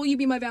was like, will you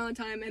be my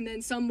Valentine? And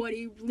then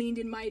somebody leaned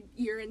in my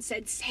ear and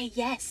said, say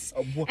yes.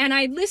 And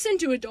I listened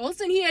to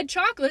adults and he had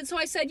chocolate, so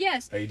I said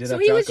yes. Oh, you did so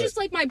have he was chocolate. just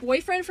like my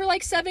boyfriend for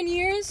like 7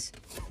 years,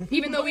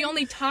 even though we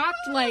only talked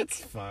like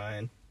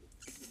Fine.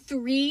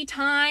 3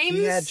 times.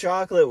 He had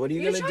chocolate. What are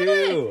you He gonna had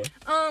do?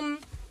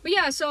 But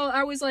yeah, so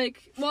I was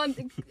like, well,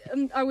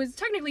 I was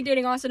technically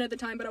dating Austin at the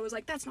time, but I was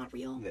like, that's not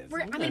real.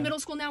 I'm in middle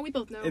school now. We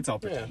both know. It's all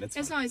pretend. Yeah.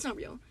 It's fine. It's not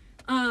real.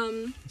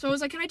 So I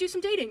was like, can I do some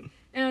dating?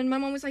 And my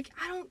mom was like,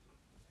 I don't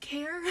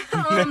care.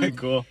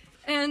 Cool.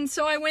 And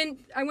so I went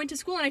to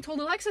school and I told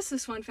Alexis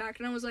this fun fact,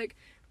 and I was like,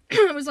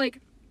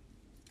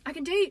 I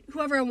can date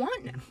whoever I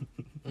want now.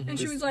 And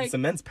she was like, It's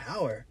immense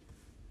power.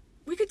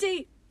 we could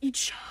date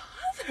each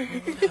other.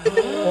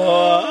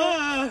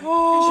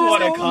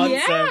 What a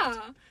concept. Yeah.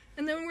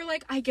 And then we're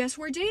like, I guess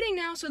we're dating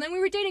now. So then we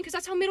were dating because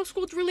that's how middle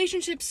school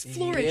relationships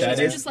flourish. Yeah.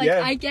 They're just like,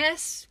 Yeah. I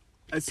guess.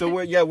 So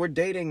we're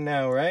dating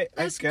now, right?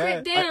 That's I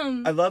guess. great.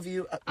 Damn. I love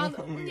you. I I'll-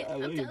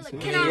 love you too.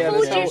 Can I Yeah,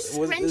 hold that's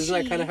your how, isn't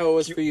that kind of scrunchie? how it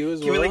was for you as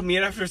Can we well? like meet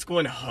after school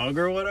and hug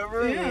or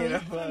whatever? Yeah. You know,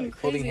 fucking like,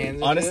 Holding crazy. hands.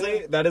 and honestly,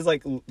 shit? that is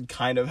like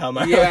kind of how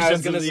my Yeah, I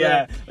was relationship gonna is. say.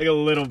 Yeah, like a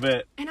little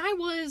bit. And I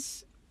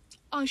was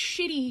a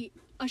shitty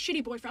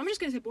boyfriend. I'm just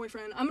gonna say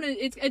boyfriend.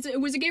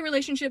 It was a gay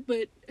relationship,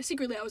 but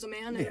secretly I was a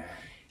man.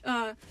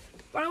 And,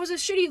 but I was a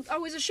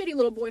shitty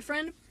little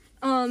boyfriend.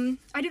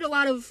 I did a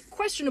lot of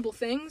questionable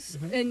things,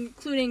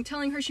 including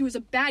telling her she was a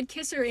bad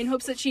kisser in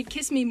hopes that she'd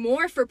kiss me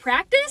more for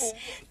practice.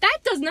 That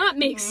does not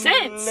make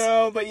sense.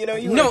 No, but you know,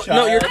 you were a No,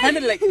 child. you're kind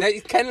of like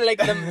that. Kind of like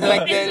the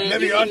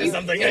Maybe you're onto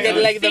something. You get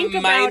like the Think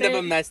about mind of it.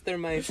 a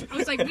mastermind. I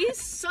was like, we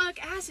suck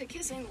ass at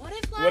kissing. What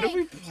if like? What if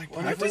we like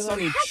practice on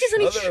each practice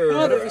on each other?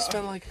 What if we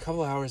spend like a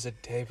couple hours a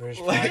day Like-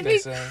 That'd be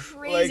practicing?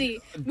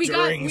 crazy. Like, we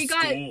during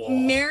got school.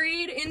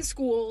 married in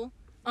school,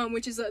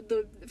 which is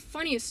the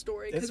funniest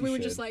story because Yes, we we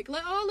were just should. like,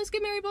 let's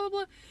get married, blah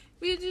blah blah.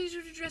 We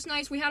dressed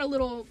nice. We had a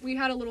little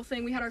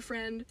thing. We had our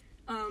friend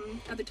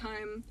at the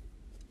time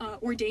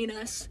ordain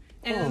us,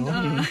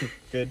 and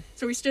Good.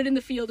 so we stood in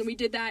the field and we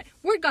did that.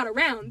 Word got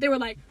around. They were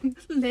like,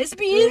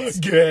 lesbians,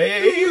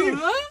 Gay?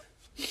 huh?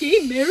 Gay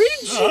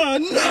marriage.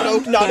 No,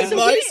 not in So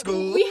my we,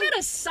 school. we had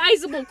a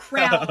sizable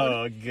crowd.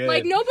 Oh, good.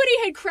 Like nobody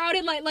had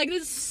crowded like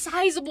this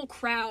sizable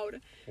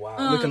crowd.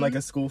 Wow. Looking like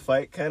a school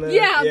fight, kind of.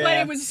 Yeah, but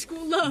it was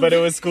school love. But it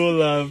was school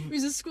love. It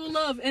was a school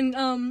love,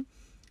 and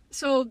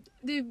so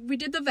we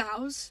did the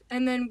vows,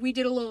 and then we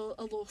did a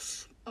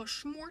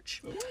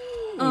schmorch.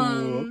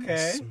 Ooh,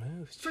 okay.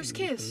 Smooth.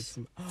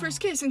 First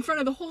kiss in front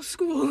of the whole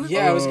school.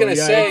 Yeah, I was Oh, gonna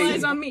yeah. All say.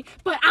 eyes on me,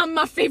 but I'm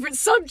my favorite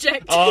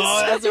subject.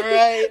 Oh, that's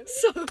right.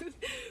 So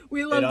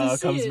we love It to all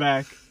see comes it.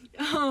 back.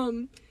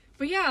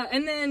 But yeah,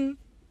 and then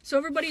so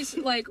everybody's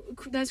like,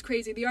 that's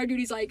crazy. The yard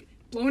duty's like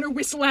blowing her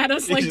whistle at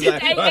us, like, She's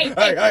hey, like,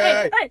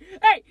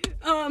 hey.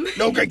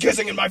 No good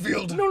kissing in my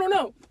field.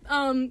 No.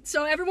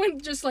 So everyone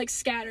just like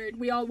scattered.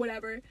 We all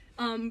whatever.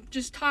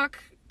 Just talk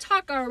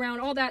around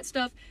all that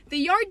stuff. The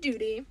yard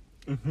duty.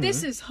 Mm-hmm.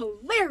 This is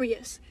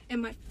hilarious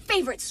and my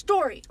favorite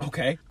story.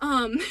 Okay.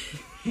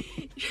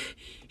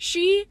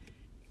 She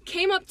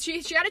came up. She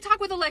had to talk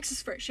with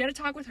Alexis first. She had to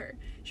talk with her.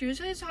 She was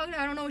talking.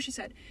 I don't know what she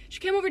said. She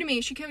came over to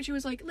me. She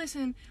was like,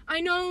 "Listen,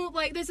 I know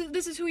like this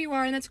is who you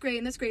are, and that's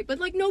great. But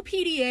like no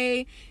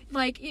PDA.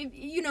 Like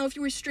if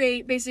you were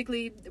straight,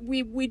 basically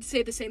we'd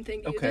say the same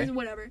thing to you. Okay.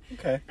 Whatever.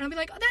 Okay. And I'll be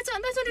like, oh, that's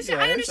understand.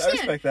 Yeah, I I understand.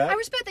 respect that. I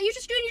respect that. You're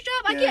just doing your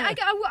job.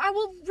 Yeah. I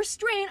will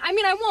restrain. I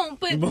mean, I won't,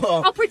 but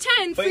Well, I'll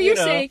pretend but for you your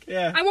know, sake.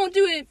 yeah. I won't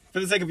do it For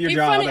the sake of your in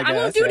job, front of, I I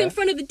won't guess, do it yeah. in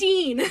front of the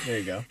dean. There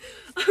you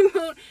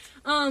go.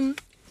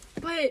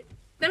 But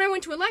then I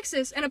went to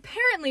Alexis, and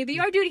apparently the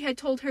yard duty had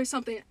told her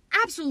something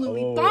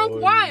absolutely Oh, bonk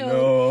wild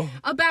no.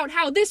 about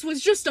how this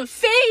was just a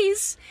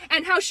phase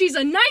and how she's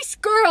a nice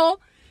girl.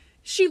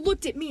 She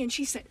looked at me and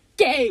she said,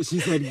 "Gay." She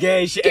said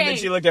gay. And then Gay.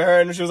 she looked at her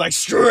and she was like,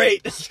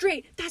 straight.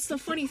 Straight. That's the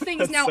funny thing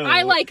is That's now so I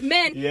weird. like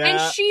men Yeah.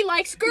 and she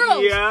likes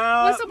girls.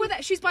 Yeah. What's up with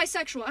that? She's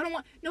bisexual. I don't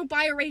want no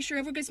bi erasure.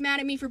 Everyone gets mad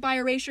at me for bi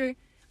erasure.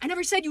 I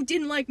never said you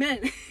didn't like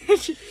men.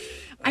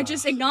 I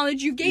just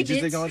acknowledge you gay You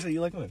just bits. acknowledge that you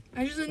like women.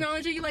 I just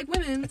acknowledge that you like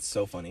women. It's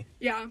so funny.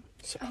 Yeah.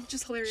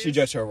 Just hilarious. She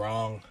judged her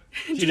wrong.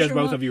 She Judged judged her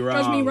both wrong. of you wrong.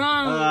 Judged me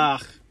wrong.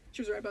 Ugh.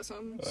 She was right about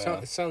something.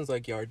 Sounds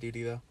like yard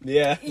duty though.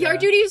 Yeah.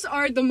 Yard duties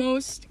are the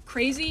most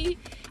crazy.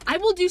 I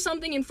will do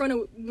something in front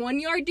of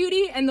one yard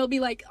duty and they'll be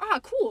like, ah,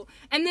 cool.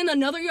 And then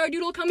another yard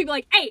duty will come and be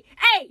like,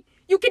 hey,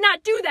 you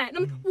cannot do that. And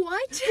I'm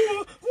what?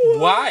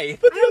 Why?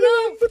 I don't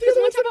know. Because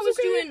one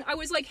time I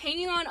was like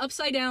hanging on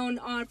upside down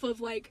off of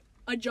like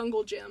a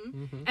jungle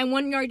gym. And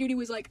one yard duty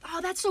was like,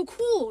 oh, that's so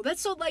cool. That's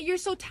so like, you're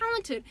so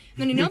talented.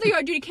 And then another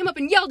yard duty came up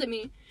and yelled at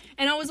me.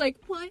 And I was like,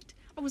 what?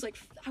 I was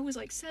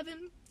like 7.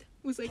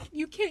 I was like,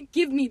 you can't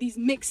give me these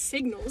mixed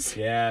signals.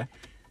 Yeah.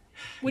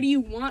 What do you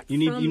want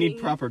You from me? need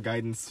proper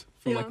guidance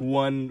from Yeah. like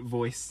one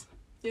voice.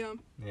 Yeah,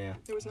 Yeah.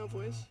 there was no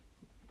voice.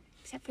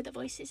 Except for the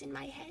voices in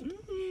my head.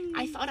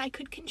 I thought I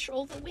could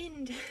control the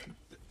wind.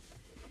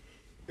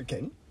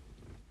 Okay.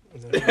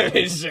 Can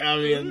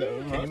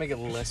Yeah, you make it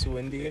less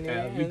windy in your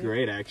that'd be head?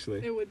 great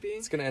actually. It would be.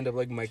 It's gonna end up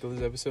like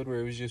Michael's episode where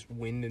it was just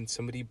wind and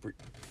somebody.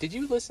 Did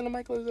you listen to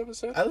Michael's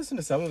episode? I listened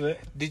to some of it.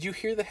 Did you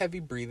hear the heavy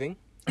breathing?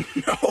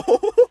 No.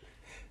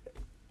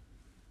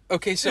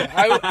 Okay, so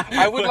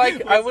I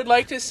would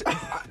like to.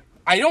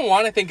 I don't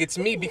want to think it's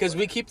me because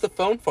we keep the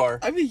phone far.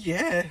 I mean,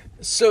 yeah.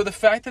 So the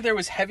fact that there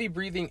was heavy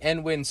breathing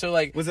and wind, so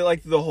like Was it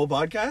like the whole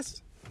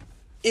podcast?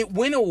 it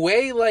went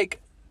away like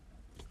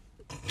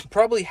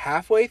probably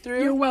halfway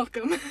through. You're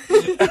welcome.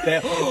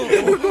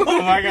 Oh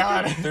my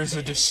god. There's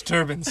a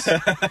disturbance.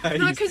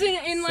 Because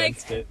in like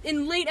Sensed it.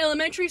 in late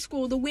elementary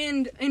school, the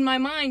wind in my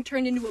mind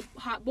turned into a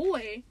hot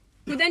boy,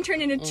 who then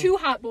turned into 2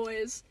 hot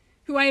boys,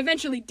 who I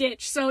eventually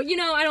ditched. So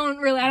I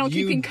don't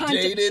keep in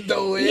contact. dated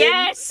the wind?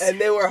 Yes.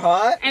 And they were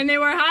hot? And they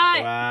were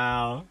hot.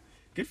 Wow.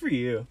 Good for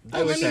you. I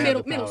Well, wish I mean, had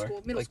the middle power.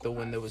 school. Like the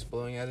wind that was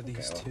blowing out of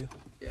these two.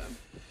 Yeah.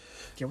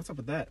 Yeah, what's up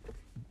with that?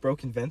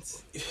 Broken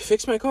vents?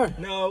 Fix my car.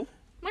 No.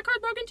 My car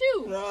broken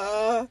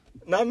too.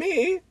 Not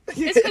me. It's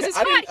because it's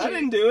hot I here.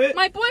 didn't do it.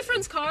 My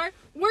boyfriend's car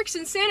works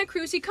in Santa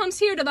Cruz. He comes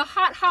here to the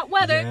hot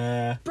weather.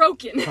 Yeah.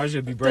 Broken. Cars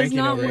should be breaking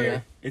not over work.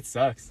 here. It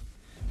sucks.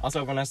 Also,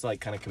 everyone has to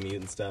like kind of commute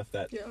and stuff.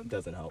 That Yeah.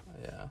 doesn't help.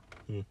 Yeah.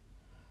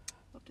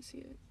 Love to see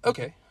it.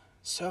 Okay,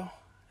 so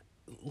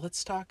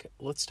let's talk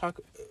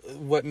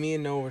what me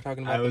and Noah were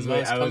talking about. I was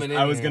coming in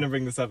I was here. gonna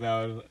bring this up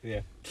now.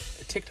 Yeah.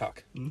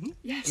 TikTok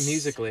Yes.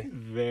 musically.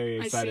 Very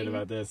excited see.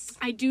 about this.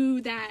 I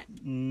do that.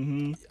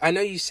 Mm-hmm. I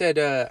know you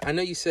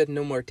said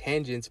no more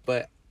tangents,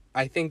 but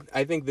I think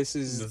this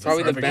is This is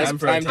probably the perfect best time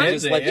for a time to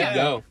just tangent, let yeah. you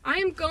go. I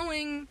am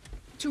going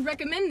to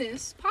recommend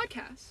this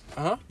podcast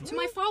Uh huh. to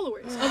my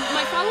followers.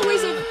 My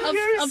followers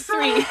of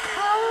 3.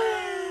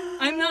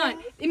 I'm not.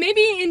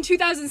 Maybe in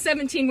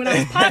 2017 when I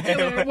was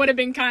popular it would have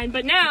been kind,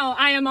 but now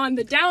I am on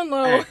the down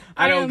low.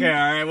 I don't care.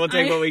 All right, we'll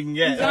take what we can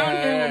get.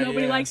 Downhill.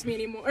 Nobody yeah. likes me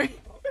anymore.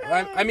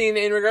 I mean,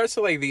 in regards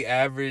to like the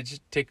average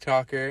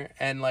TikToker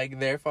and like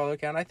their follow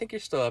count, I think you're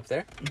still up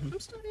there. I'm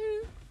still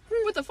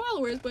with the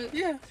followers, but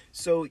Yeah.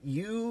 So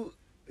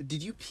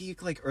did you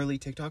peak like early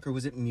TikTok or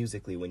was it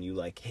musically when you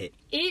like hit?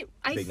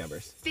 I Big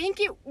numbers. think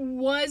it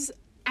was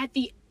at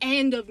the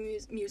end of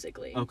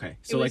Musically. Okay,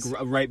 so was-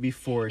 like right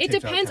before. It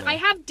TikTok depends. kinda- I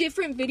have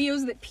different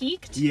videos that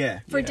peaked. Yeah.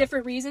 For yeah.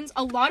 different reasons.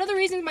 A lot of the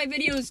reasons my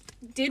videos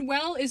did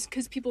well is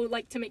because people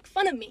like to make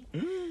fun of me.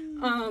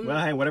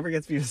 Well, hey, whatever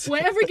gets views.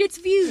 Whatever gets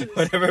views.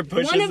 Whatever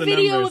pushes One the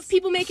video numbers. of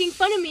people making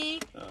fun of me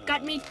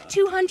got me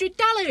 $200.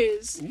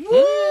 So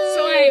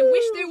I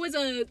wish there was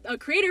a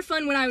creator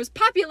fund when I was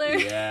popular.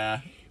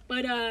 Yeah.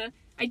 But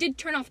I did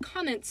turn off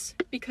comments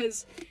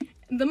because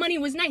the money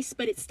was nice,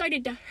 but it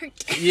started to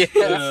hurt. Yeah.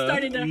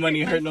 started to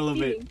money hurt my hurting a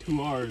little feelings. bit too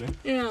hard.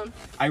 Yeah.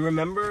 I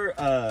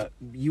remember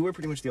you were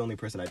pretty much the only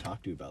person I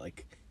talked to about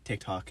like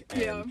TikTok,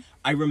 and Yeah.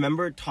 I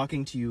remember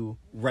talking to you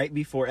right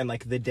before and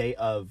like the day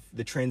of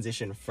the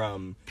transition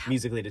from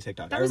Musically to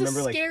TikTok. That I was remember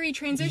a like scary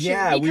transition.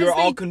 yeah, we because were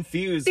all they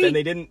confused they and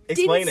they didn't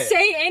explain didn't it.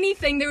 say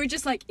anything. They were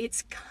just like,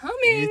 "It's coming."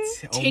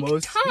 It's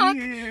almost TikTok.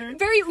 here.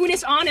 Very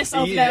unis honest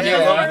of Yeah, them. a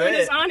little Before bit.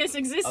 unis honest A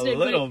existed.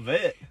 little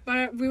bit.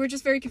 But we were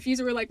just very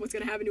confused. We were like, "What's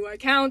gonna happen to our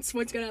accounts?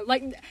 What's gonna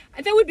like?"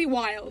 That would be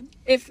wild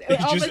if It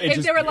just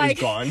they were is like,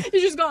 gone.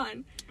 "It's just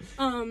gone."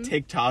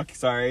 TikTok,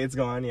 sorry, it's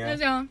gone. Yeah.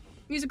 Yeah,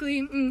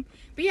 Musically.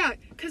 But yeah,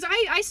 because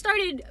I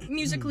started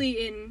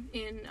Musically in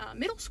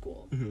middle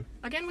school.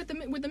 Again with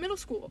the middle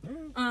school.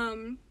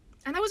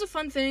 And that was a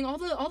fun thing. All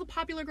the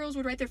popular girls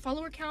would write their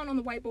follower count on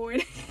the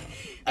whiteboard.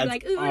 They'd be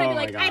like, ooh, and I'd oh be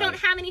my like, I God. don't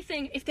have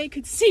anything. If they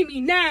could see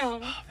me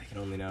now. I can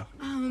only know.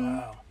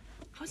 Wow.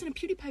 I was in a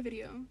PewDiePie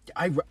video.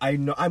 I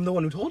know. I'm the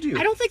one who told you.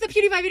 I don't think the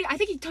PewDiePie video, I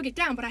think he took it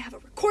down, but I have a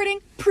recording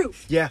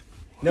proof. Yeah.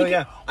 No,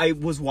 yeah. I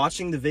was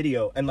watching the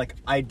video and like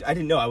I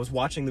didn't know I was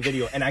watching the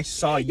video and I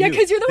saw you. Yeah,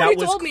 'cause you're the one That who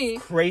was told me.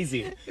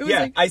 Crazy. was Yeah,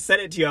 like- I sent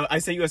it to you. I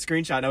sent you a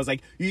screenshot and I was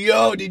like,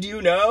 "Yo, did you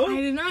I know?"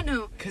 did not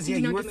know. Because He yeah,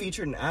 did you not were give me-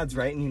 featured in ads,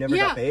 right? And you never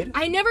Yeah, got paid.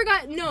 I never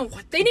got, no.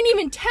 They didn't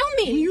even tell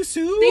me. Can you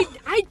sue?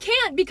 I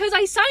can't because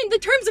I signed the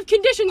terms and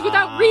conditions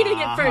without reading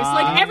it first,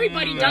 like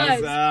everybody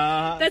does.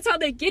 That's how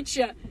they get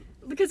you.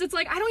 Because it's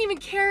like, I don't even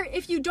care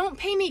if you don't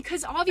pay me,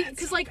 because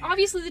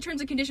obviously the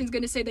terms and conditions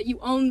going to say that you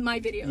own my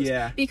videos.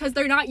 Yeah. Because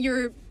they're not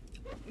your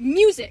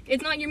music.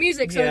 It's not your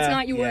music, so it's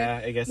not your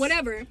I guess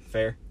whatever.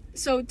 Fair.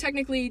 So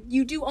technically,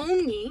 you do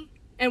own me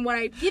and what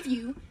I give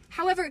you.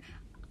 However,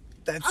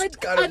 That's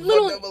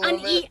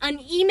an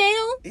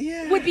email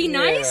Yeah. would be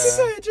nice.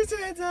 Just a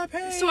heads up.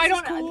 Hey, So I this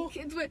is don't,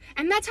 cool.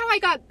 and that's how I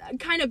got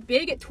kind of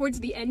big towards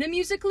the end of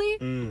Musically,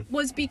 Mm.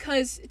 was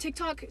because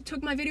TikTok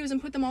took my videos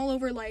and put them all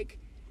over like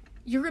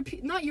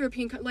not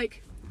European,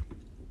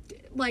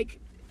 like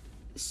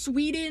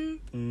Sweden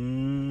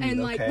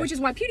and like, okay. which is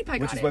why PewDiePie got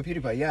Which is it. why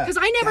PewDiePie, yeah. Because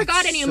I never That's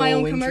got any of my so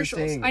own commercials.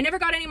 interesting. I never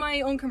got any of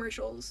my own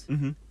commercials.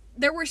 Mhm.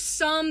 There were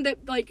some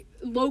that like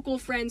local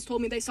friends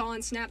told me they saw on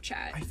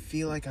Snapchat, I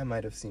feel like I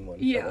might have seen one.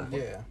 Yeah. at one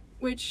point. Yeah.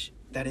 which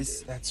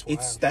That's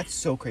That's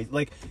so crazy.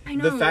 Like I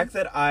the know. fact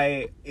that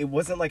it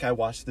wasn't like I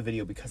watched the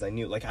video because I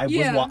knew. Like I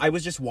Yeah. was I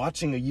was just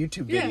watching a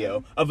YouTube Yeah.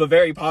 video of a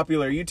very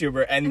popular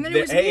YouTuber, and, then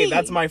it was hey, me.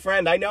 that's my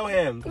friend. I know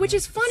him. Which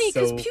is funny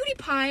because So-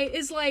 PewDiePie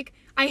is like,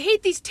 I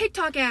hate these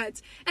TikTok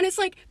ads. And it's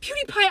like,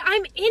 PewDiePie,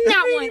 I'm in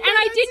that one. And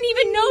I didn't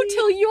even know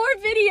till your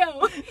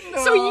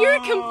video. So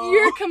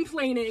you're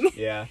complaining.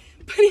 Yeah,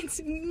 But it's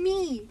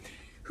me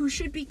who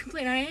should be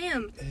complaining. I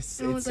am. it's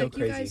And I was so like,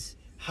 you crazy. guys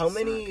How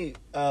many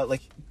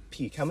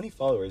peak? How many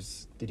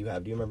followers did you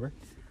have? Do you remember?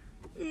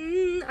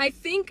 I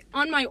think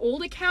on my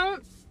old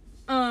account,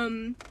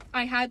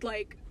 I had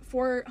like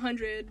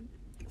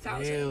 400,000.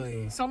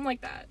 Really? Something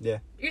like that. Yeah.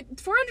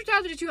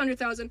 400,000 to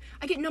 200,000.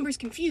 I get numbers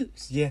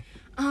confused. Yeah.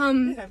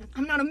 I'm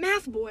not a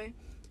math boy.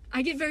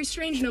 I get very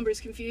strange numbers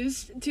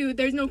confused.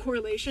 There's no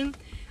correlation.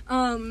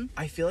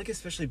 I feel like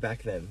especially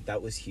back then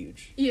that was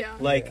huge. Yeah.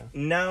 Like Yeah.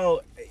 now,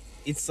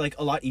 it's like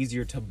a lot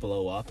easier to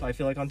blow up. I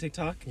feel like on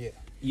TikTok. Yeah.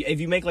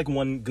 If you make like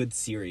one good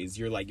series,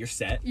 you're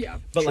set. Yeah.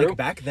 But True. like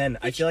back then,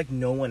 I feel like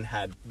no one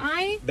had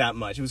I that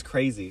much. It was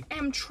crazy.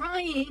 am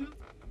trying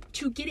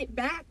to get it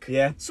back.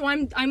 Yeah. So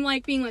I'm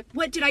like being like,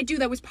 what did I do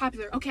that was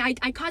popular? Okay,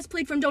 I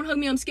cosplayed from Don't Hug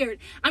Me, I'm Scared.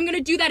 I'm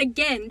gonna do that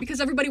again because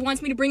everybody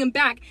wants me to bring him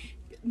back.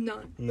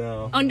 None.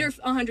 No. Under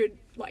 100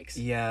 likes.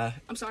 Yeah.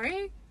 I'm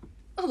sorry.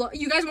 Oh,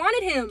 you guys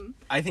wanted him.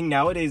 I think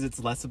nowadays it's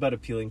less about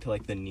appealing to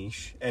like the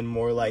niche and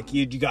more like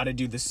you got to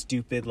do the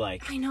stupid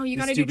like I know, you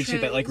the gotta do stupid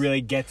shit that like trends.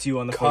 really gets you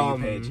on the For You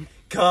Come. page.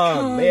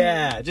 Come,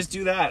 yeah, just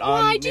do that. Well,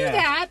 I do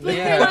that, but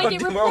Yeah. then I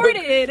get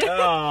reported.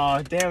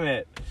 Oh, damn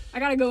it! I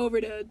gotta go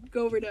over to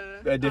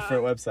A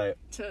different website.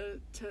 to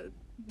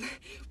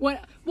what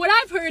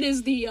I've heard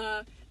is the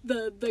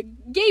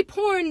gay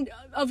porn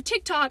of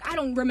TikTok. I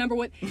don't remember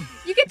what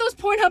you get those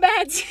Pornhub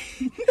ads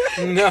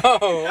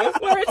No.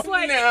 where it's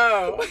like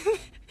No.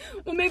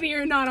 well, maybe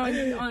you're not on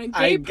gay porn.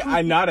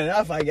 I'm not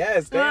enough, I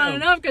guess. Not Damn.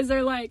 enough because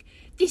they're like,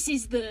 this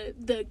is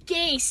the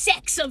gay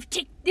sex of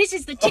this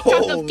is the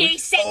TikTok of gay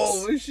sex.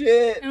 Oh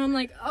shit! And I'm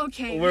like,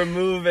 okay, We're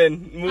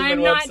moving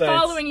I'm not websites.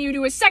 following you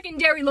to a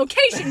secondary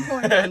location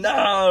porn.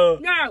 No.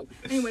 No.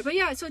 Anyway, but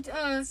yeah, so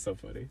So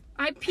funny.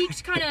 I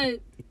peaked kind of.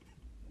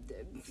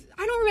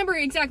 I don't remember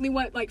exactly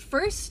what like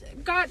first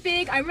got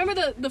big. I remember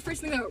the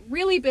first thing that got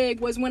really big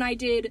was when I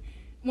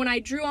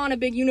drew on a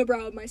big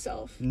unibrow of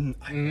myself.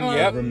 I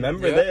Yep.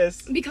 remember Yep.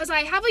 this. Because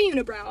I have a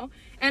unibrow,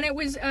 and it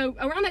was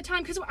around that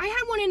time because I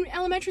had one in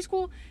elementary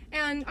school,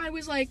 and I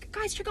was like,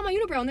 guys, check out my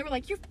unibrow, and they were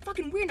like, you're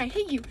fucking weird and I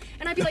hate you,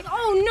 and I'd be like,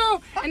 oh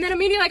no, and then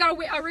immediately I got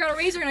a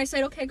razor and I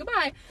said, okay,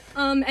 goodbye,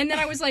 and then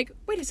I was like,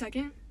 wait a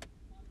second,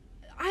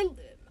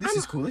 This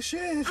is cool as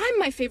shit. I'm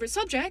my favorite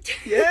subject.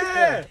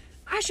 Yeah.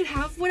 I should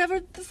have whatever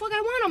the fuck I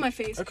want on my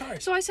face. Of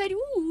course. So I said,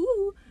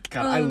 ooh.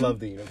 God, I love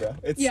the unibrow.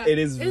 It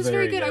is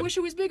very good. I wish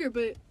it was bigger,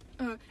 but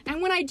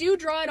and when I do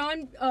draw it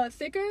on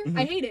thicker,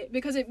 I hate it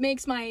because it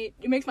makes my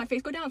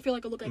face go down and feel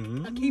like I look like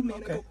a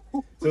caveman. Okay.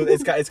 So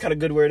it's kind of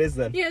good where it is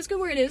then. Yeah, it's good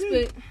where it is,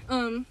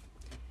 but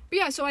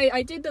yeah. So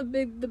I did the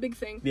big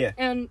thing. Yeah.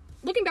 And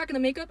looking back at the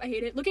makeup, I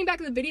hate it. Looking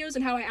back at the videos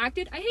and how I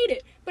acted, I hate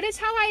it. But it's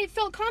how I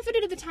felt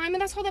confident at the time,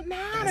 and that's all that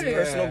matters. Yeah.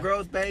 Personal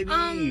growth,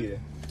 baby.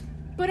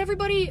 But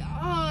everybody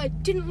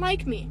didn't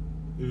like me.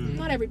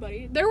 Not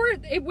everybody.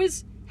 It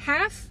was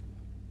half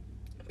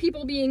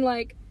people being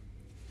like,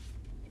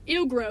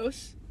 ew,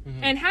 gross,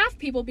 and half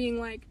people being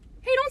like,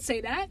 hey, don't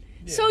say that.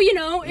 Yeah. So,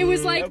 it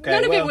was like, okay,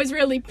 none of it was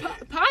really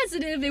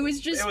positive. It was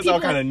just it was people,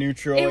 all kind of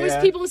neutral. It was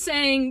people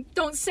saying,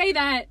 don't say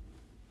that.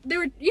 They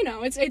were,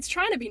 it's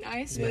trying to be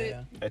nice,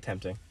 but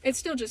attempting. it's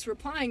still just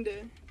replying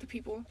to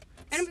people.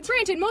 And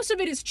granted, most of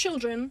it is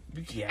children.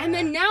 Yeah. And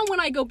then now when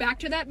I go back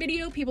to that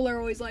video, people are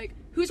always like,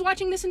 who's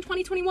watching this in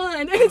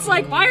 2021? And it's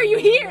like, why are you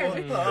here?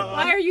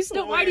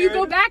 Why do you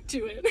go back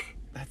to it?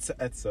 That's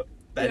strange.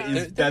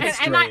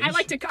 And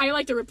I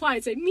like to reply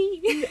and say,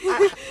 me.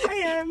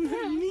 I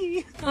am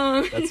me.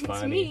 That's It's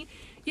funny. me.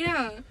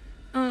 Yeah.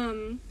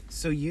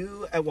 So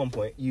you, at one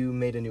point, you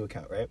made a new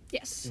account, right?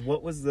 Yes.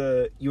 What was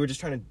you were just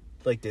trying to,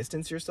 like,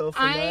 distance yourself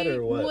from that,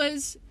 or what? I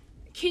was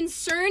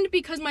concerned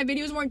because my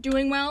videos weren't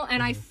doing well,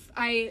 and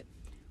I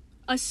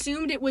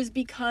assumed it was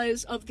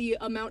because of the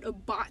amount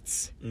of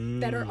bots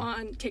that are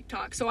on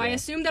TikTok. So I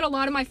assumed that a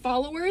lot of my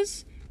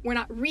followers were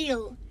not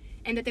real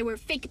and that they were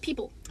fake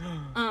people.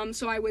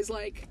 So I was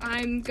like,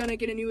 I'm gonna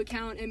get a new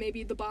account, and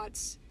maybe the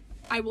bots,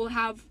 I will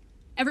have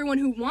everyone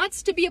who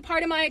wants to be a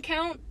part of my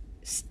account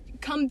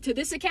come to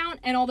this account,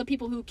 and all the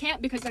people who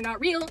can't because they're not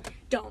real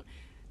don't.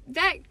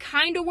 That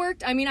kind of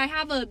worked. I mean, I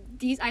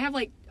think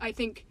I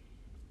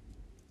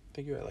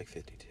think you're at like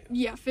 52.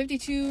 yeah,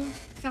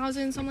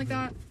 52,000, something like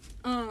that.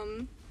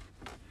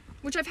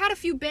 Which I've had a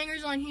few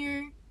bangers on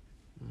here.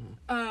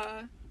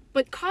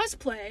 But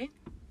cosplay,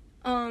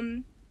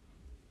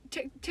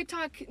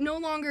 TikTok no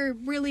longer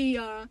really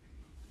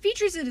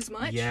features it as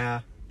much.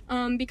 Yeah.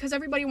 Because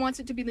everybody wants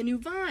it to be the new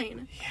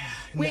Vine. Yeah.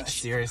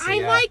 Which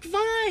seriously, I like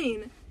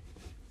Vine.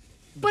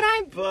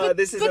 But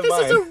this is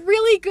a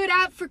really good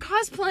app for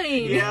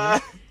cosplaying. Yeah.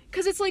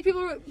 Because it's like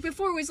people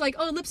before was like,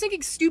 oh, lip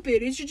syncing's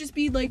stupid. It should just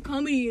be like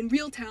comedy and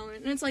real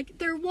talent. And it's like,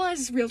 there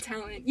was real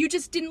talent. You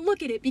just didn't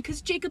look at it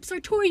because Jacob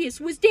Sartorius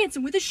was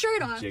dancing with his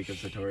shirt off. Jacob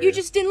Sartorius. You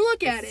just didn't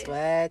look at it.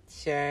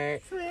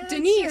 Sweatshirt.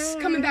 Denise,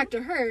 coming back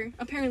to her,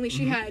 apparently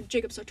she had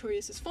Jacob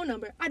Sartorius' phone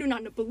number. I do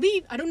not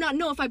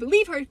know if I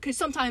believe her because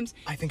sometimes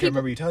I think I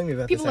remember you telling me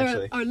about this, people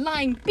actually. are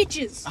lying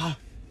bitches.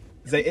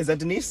 Is that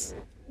Denise?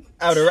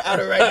 Out her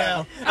right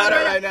now. Out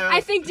her right now.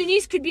 I think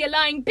Denise could be a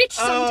lying bitch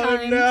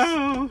sometimes. Oh,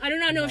 no. I do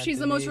not know if she's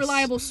the most Denise.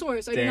 reliable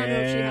source. I do not know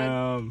if she had.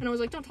 Damn. And I was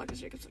like, don't talk to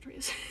Jacob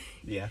Sartorius.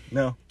 Yeah.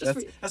 No. Just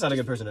for- That's not a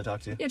good person to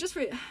talk to. Yeah, just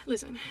for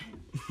listen.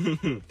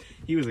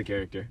 He was a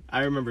character.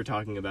 I remember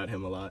talking about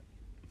him a lot.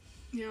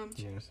 Yeah.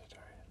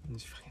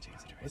 He's fucking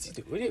Jacob Sartorius. What's he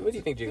do? What do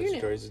you think Jacob Your name.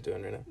 Sartorius is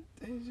doing right now?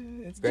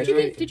 It's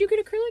Graduate- Did you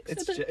get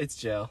acrylics? it's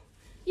gel.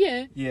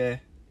 Yeah. Yeah.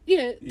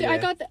 Yeah.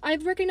 Yeah. I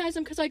recognized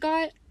them because I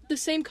got the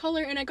same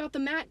color and I got the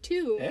matte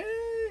too.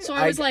 So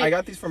I was like, I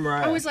got these from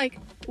Mariah. I was like,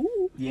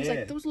 ooh. I was Yeah.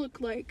 like, those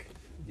look like.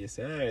 Yes,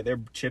 sir.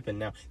 They're chipping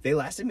now. These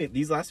lasted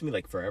me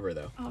like forever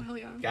though. Oh hell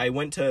yeah. I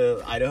went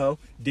to Idaho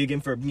digging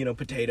for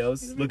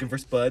potatoes, looking for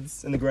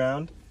spuds in the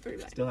ground. Pretty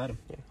bad. Still had them.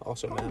 Yeah.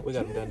 Also, Matt, we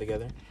got them done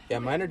together. Yeah,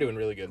 mine are doing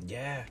really good.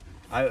 Yeah.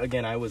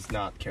 I was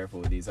not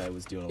careful with these. I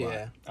was doing a lot.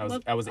 Yeah.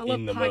 I was love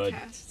in the mud.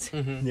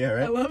 podcasts. Yeah, I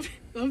right. love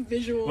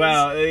visuals.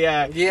 Well,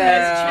 yeah.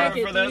 Yeah. Check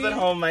it, For those at dude.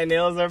 home, my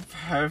nails are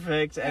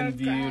perfect and Okay.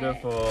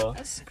 beautiful.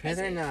 That's No, crazy.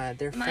 they're not.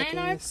 They're Mine fucking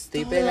are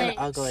stupid and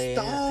blank. ugly.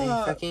 Stop.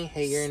 I fucking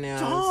hate your nails.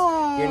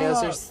 Stop. Your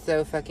nails are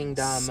so fucking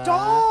dumb. Oh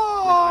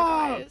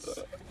Stop. my God,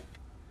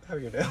 How are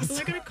your guys. nails?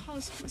 They're gonna call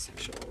us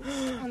homosexuals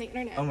on the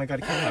internet. Oh my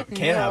god, can't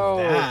No.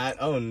 have that.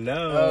 Oh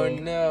no. Oh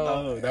no!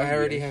 Oh, that would I be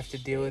already a have to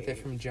deal with it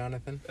from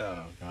Jonathan.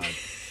 Oh god.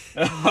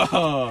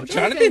 Oh,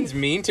 Jonathan's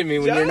mean to me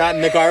when you're not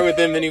in the car with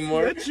him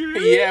anymore. Is that true?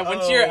 Yeah,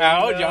 once you're Oh,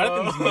 out, no.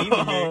 Jonathan's mean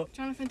to me.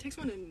 Jonathan takes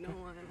one to no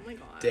one. Oh my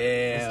god.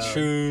 Damn. It's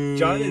true.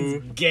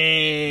 Jonathan's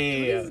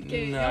gay. He's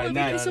gay. No, Y'all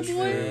not ever kiss a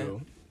boy?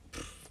 true.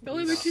 Y'all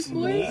ever kiss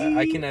boys?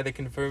 I can neither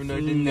confirm nor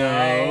No.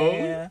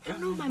 deny. I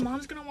don't know if my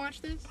mom's gonna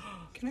watch this.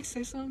 Can I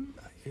say something?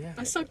 Yeah.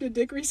 I sucked a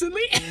dick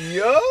recently.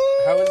 Yo.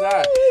 How was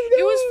that?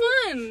 It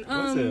was fun.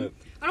 What was it?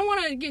 I don't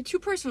want to get too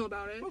personal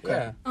about it. Okay.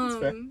 Yeah. That's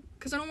fair.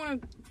 Because I don't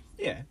want to.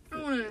 Yeah. I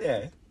don't want to.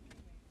 Yeah.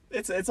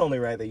 It's only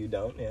right that you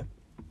don't. Yeah.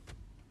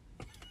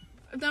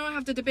 Then I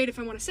have to debate if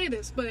I want to say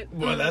this, but.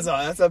 Well, that's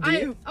up to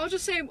you. I'll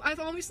just say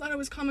I've always thought it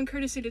was common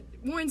courtesy to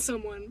warn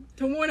someone,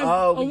 to warn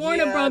Oh,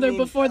 a brother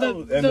before the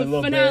and a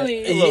little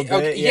finale. bit. A little bit,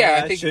 Okay, yeah,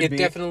 yeah, I it think should it be.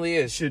 definitely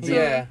is. Should be.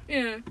 Yeah.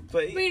 Yeah.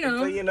 But you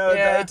know.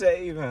 Yeah.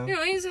 You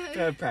know, he's.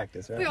 gotta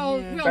practice, right? We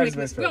all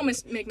Practice make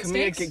makes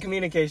mistakes.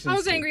 Communication. I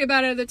was angry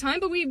about it at the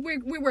time, but we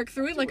worked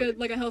through it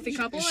like a healthy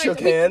couple. Shook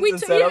we hands and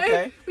said,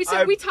 okay. We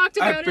said we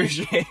talked I about it.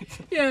 appreciate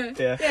Yeah.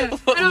 Yeah.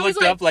 And I was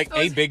Looked up like, I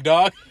hey, was- big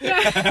dog.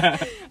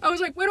 Yeah. I was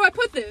like, where do I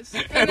put this?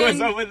 And What's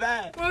then, up with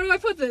that? where do I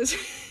put this?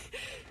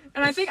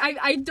 And I think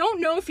I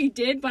don't know if he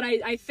did, but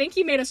I think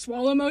he made a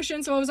swallow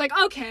motion. So I was like,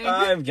 okay,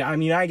 I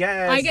mean, I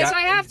guess. I guess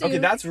I have to. Okay,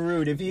 that's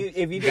rude. If he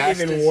didn't That's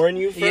even just- warn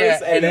you first, yeah,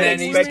 and then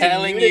he's expected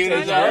telling to you to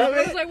take do care of I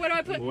was it? like, where do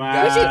I put?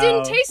 Wow. Which it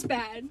didn't taste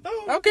bad.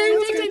 Oh, Okay, The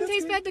that's dick good. didn't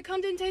taste bad. The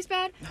cum didn't taste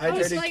bad. I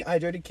was like,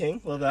 Hydrated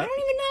king. Love I that. don't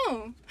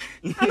even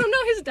know. I don't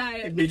know his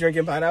diet, Be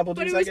drinking pineapple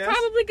but juice, it I was guess.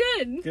 probably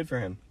good. Good for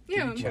him.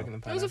 Yeah, Checking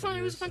the it was a fun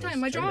pineapple fun juice, time.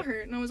 My that's jaw good.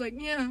 hurt, and I was like,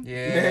 yeah.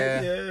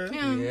 Yeah. Yeah.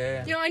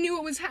 Yeah. You know, I knew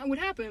what would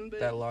happen, but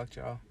That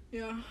lockjaw.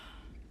 yeah,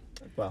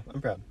 Well,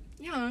 I'm proud.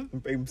 yeah,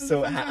 I'm so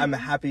a fun I'm time.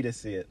 happy to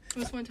see it. it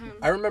was a fun time.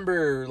 I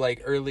remember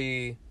like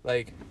early,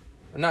 like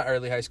not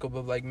early high school,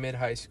 but like mid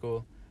high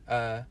school,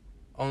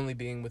 only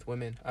being with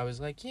women. I was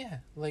like, yeah,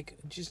 like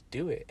just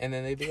do it, and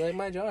then they'd be like,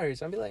 my jaw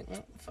hurts. I'd be like,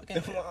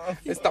 fucking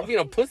stop being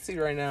a pussy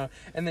right now.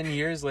 And then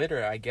years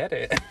later, I get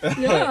it.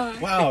 Yeah.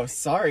 Wow,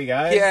 sorry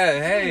guys. Yeah,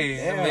 hey,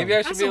 Damn. maybe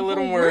I should That's be a a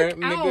little whole more.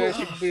 Maybe I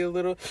workout. should be a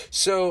little.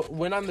 So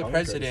when I'm the Common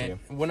president,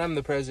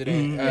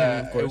 Yeah,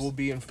 of it course. will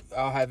be.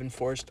 I'll have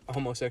enforced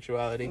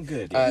homosexuality.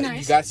 Good.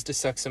 Nice. You got to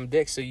suck some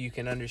dick so you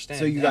can understand.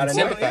 So you and gotta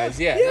know, sympathize.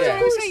 yeah. Yeah, That's what I yeah.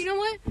 always say. You know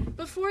what?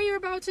 Before you're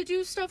about to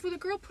do stuff with a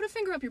girl, put a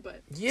finger up your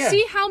butt. Yeah.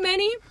 See how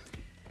many?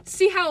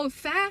 See how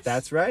fast?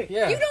 That's right.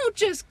 Yeah. You don't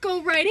just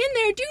go right in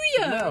there, do you?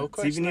 No, of So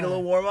course if you need not. a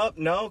little warm up,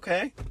 no,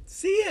 okay.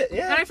 See it, And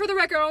yeah. for the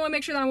record, I want to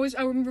make sure that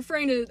I'm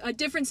referring to a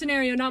different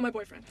scenario, not my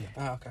boyfriend.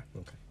 Oh, okay.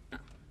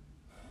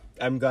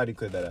 I'm glad you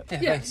cleared that up. Yeah,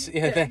 Yeah. thanks.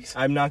 Yeah, thanks.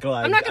 I'm not gonna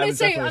lie. I'm not I gonna was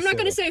say definitely I'm not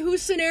gonna single. say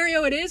whose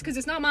scenario it is because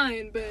it's not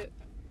mine, but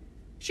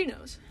she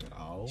knows.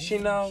 Oh, She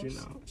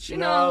knows. She knows.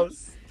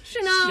 knows.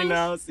 She knows. She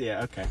knows.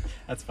 Yeah. Okay.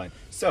 That's fine.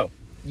 So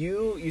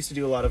you used to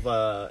do a lot of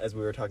as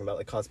we were talking about,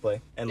 like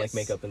cosplay and like Yes.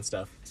 makeup and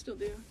stuff. I still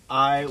do.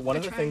 One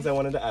of the try. things I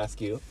wanted to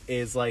ask you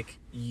is like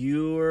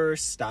your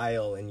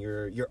style and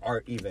your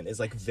art even is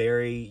like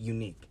very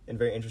unique and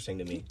very interesting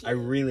to me. I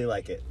really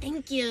like it.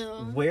 Thank you.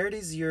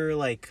 Where's your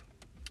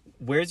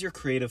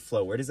creative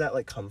flow? Where does that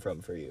like come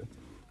from for you?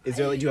 Is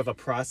there like, do you have a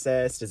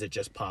process? Does it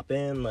just pop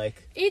in?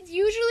 Like, It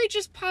usually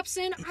just pops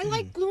in. I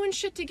like gluing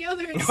shit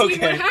together and see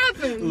what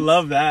happens.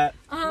 Love that.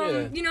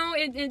 Yeah. You know,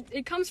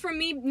 it comes from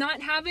me not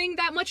having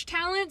that much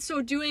talent,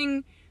 so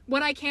doing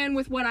what I can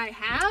with what I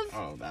have.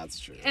 Oh, that's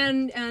true.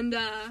 And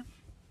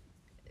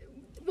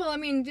well, I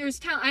mean, there's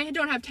talent. I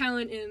don't have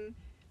talent in.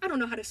 I don't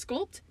know how to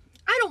sculpt.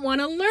 I don't want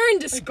to learn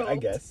to sculpt. I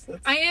guess.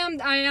 I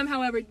am,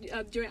 however,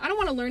 doing. I don't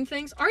want to learn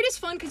things. Art is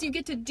fun because you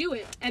get to do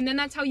it, and then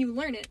that's how you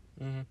learn it.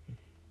 Mhm.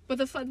 But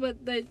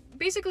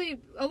basically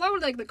a lot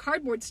of like the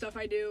cardboard stuff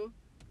I do,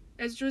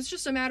 it's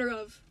just a matter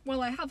of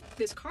I have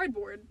this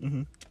cardboard,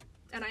 Mhm.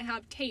 and I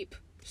have tape,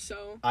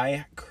 so.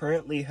 I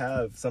currently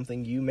have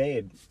something you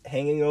made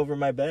hanging over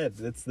my bed.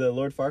 It's the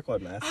Lord Farquaad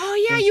mask.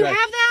 Oh yeah, from you Shrek.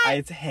 have that.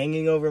 It's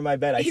hanging over my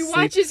bed. I He sleep,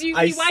 watches you.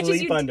 I He watches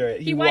sleep you. under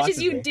it. He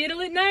watches you me.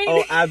 diddle at night.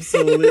 Oh,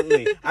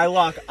 absolutely. I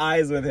lock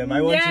eyes with him.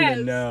 I want you Yes.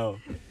 to know.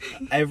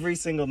 Every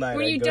single night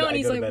when I you go, don't, I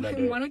he's go to like, bed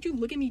under why it. don't you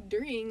look at me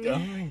during? Oh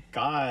my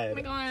god. Oh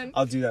my god.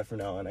 I'll do that from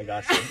now on. I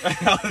got you.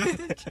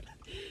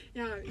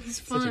 Yeah, he's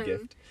Such fun. a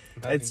gift.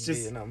 Having It's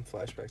just- Vietnam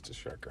flashbacks to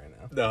Shrek right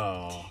now.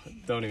 No,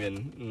 don't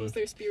even. Goes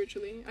there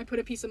spiritually. I put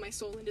a piece of my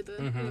soul into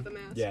the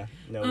mask. Yeah,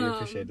 no, we Um,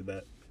 appreciated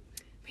that.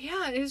 But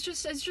yeah, it's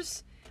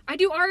just I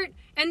do art,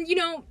 and you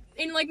know,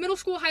 in like middle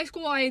school, high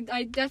school, I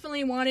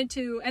definitely wanted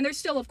to, and there's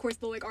still of course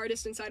the like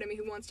artist inside of me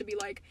who wants to be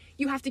like,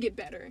 you have to get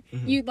better.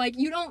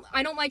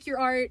 I don't like your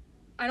art.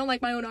 I don't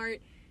like my own art.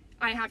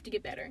 I have to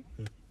get better.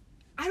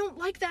 I don't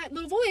like that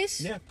little voice.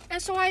 Yeah.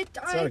 And so I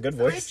not a good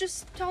voice. I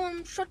just tell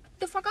him shut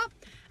the fuck up.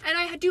 And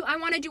I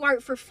want to do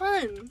art for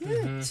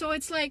fun. So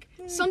it's like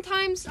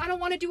sometimes I don't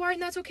want to do art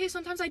and that's okay.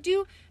 Sometimes I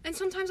do, and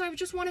sometimes I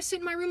just want to sit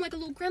in my room like a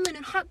little gremlin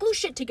and hot glue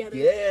shit together.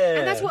 Yeah.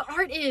 And that's what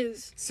art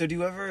is. So do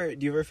you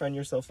ever find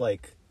yourself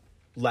like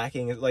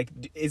lacking, like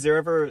is there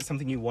ever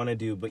something you want to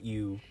do but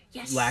you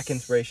Yes. lack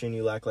inspiration,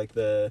 you lack like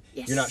the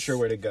Yes. you're not sure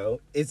where to go?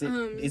 Is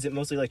it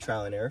mostly like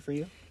trial and error for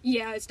you?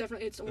 Yeah,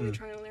 it's only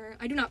trial and error.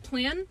 I do not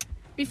plan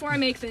before I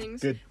make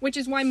things, Good. which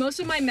is why most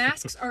of my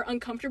masks are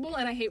uncomfortable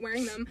and I hate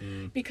wearing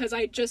them because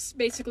I just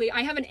basically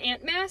I have an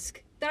ant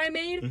mask that I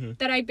made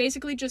that I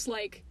basically just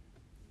like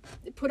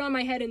put on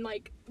my head and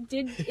like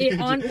did it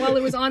on while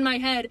it was on my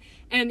head,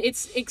 and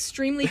it's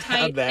extremely tight.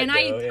 How'd that And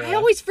go? I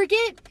always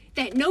forget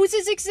that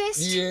noses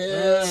exist.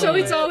 Yeah. So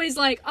it's always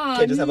like, oh,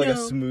 Can't just have, no. like, a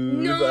smooth,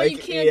 No, like, you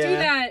can't do yeah.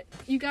 that.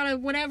 You gotta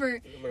whatever.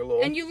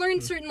 And you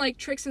learn certain like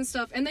tricks and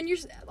stuff, and then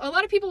a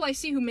lot of people I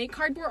see who make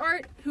cardboard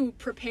art who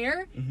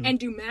prepare and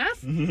do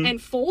math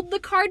and fold the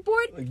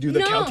cardboard. Like, do the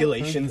No.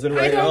 calculations and I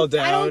write it all don't,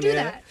 down. I don't do yeah.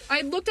 that.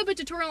 I looked up a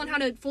tutorial on how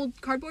to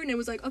fold cardboard, and it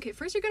was like, okay,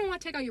 first you're gonna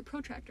want to take out your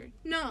protractor.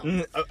 No,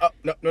 No.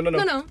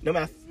 No. No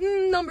math.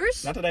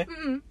 Numbers. Not today.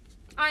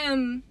 I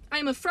am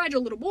a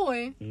fragile little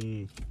boy.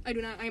 Mm. I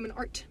do not. I am an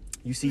art.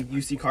 You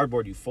see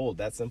cardboard, you fold.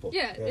 That's simple.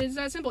 Yeah, it's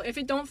that simple. If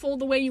it don't fold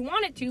the way you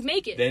want it to,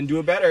 make it. Then do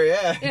it better.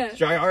 Yeah. Yeah.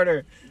 Try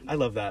harder. I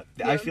love that.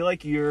 Yeah. I feel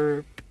like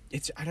I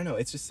don't know.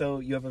 It's just so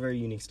you have a very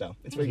unique style.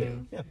 It's very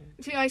good. Yeah.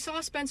 See, I saw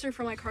Spencer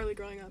from iCarly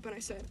growing up, and I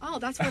said, "Oh,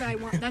 that's what I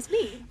want. That's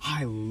me."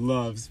 I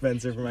love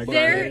Spencer from my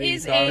There Garden.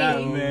 is that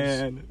a-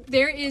 man.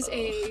 There is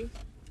a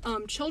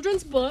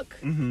children's book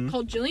Mm-hmm.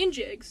 called Jillian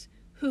Jiggs,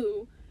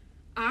 who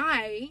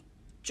I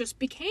just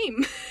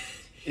became.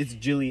 It's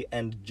Jilly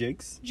and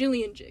Jigs.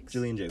 Jillian Jiggs.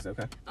 Jillian Jigs.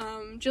 Okay.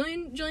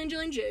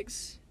 Jillian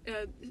Jiggs.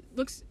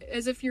 Looks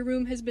as if your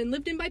room has been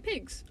lived in by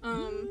pigs.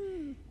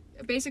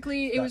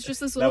 Basically, it was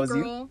just this that little was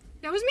you? girl.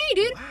 That was me,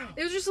 dude. Wow.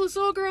 It was just this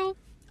little girl.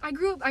 I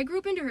grew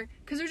up into her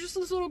because there's just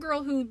this little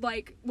girl who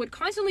like would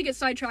constantly get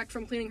sidetracked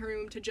from cleaning her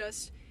room to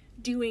just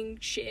doing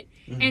shit,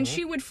 and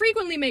she would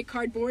frequently make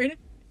cardboard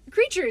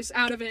creatures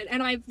out of it,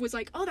 and I was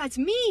like, oh, that's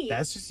me.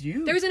 That's just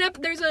you. There's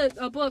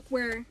a book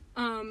where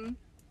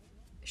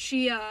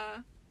she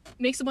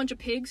makes a bunch of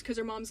pigs because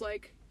her mom's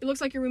like, it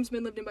looks like your room's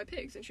been lived in by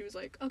pigs, and she was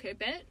like, okay,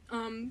 bet.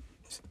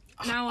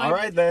 Now All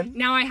right then.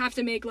 Now I have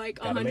to make like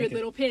Gotta 100 make it.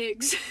 little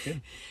pigs.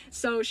 Good.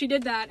 So she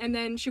did that, and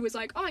then she was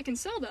like, oh, I can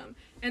sell them.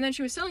 And then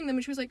she was selling them,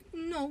 and she was like,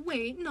 no,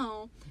 wait,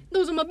 no,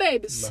 those are my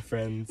babies, My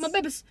friends. my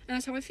babies, and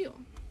that's how I feel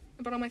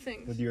about all my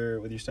things. With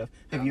your stuff.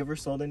 Have Yeah. you ever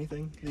sold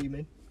anything that you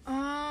made? So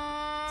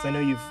So I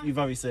know you've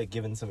obviously like,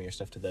 given some of your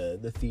stuff to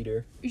the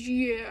theater.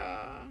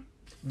 Yeah.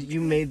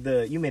 You made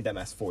that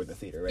mask for the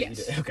theater, right? Yes.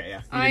 You did. Okay, yeah.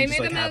 You I didn't just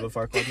made like the have ma- a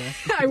Farquaad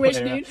mask. I wish,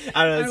 Yeah. dude.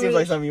 I don't know. It I seems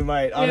like wish. something you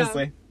might.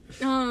 Honestly.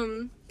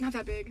 Not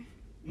that big.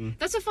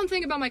 That's the fun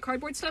thing about my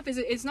cardboard stuff is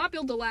it's not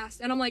built to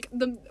last. And I'm like,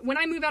 when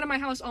I move out of my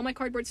house, all my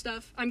cardboard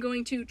stuff, I'm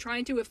going to try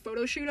and do a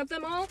photo shoot of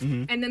them all,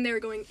 and then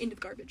they're going into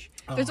the garbage.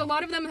 There's a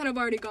lot of them that have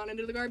already gone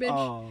into the garbage.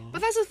 Oh.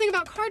 But that's the thing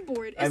about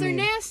cardboard is they're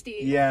nasty.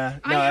 Yeah.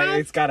 I No, have-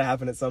 it's got to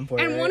happen at some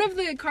point. And right? one of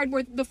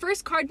the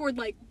first cardboard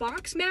like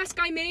box mask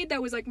I made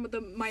that was like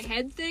my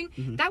head thing,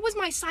 that was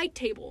my side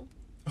table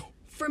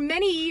for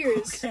many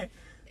years. Okay.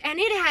 And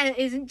it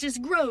isn't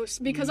just gross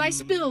because I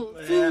spill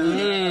food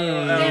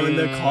Oh, in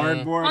the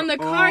cardboard. on the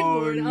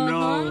cardboard. Oh,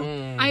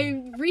 no.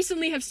 I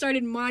recently have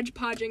started Mod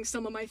Podging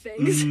some of my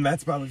things.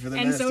 That's probably for the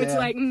And best. so it's yeah.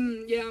 like,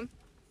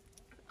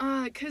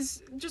 yeah.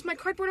 Cause just my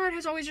cardboard art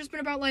has always just been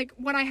about like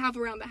what I have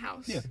around the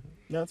house. Yeah.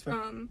 No, that's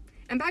fair.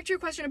 And back to your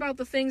question about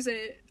the things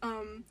that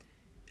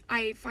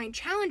I find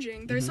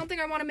challenging. There's something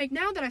I want to make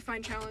now that I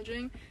find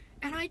challenging,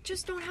 and I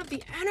just don't have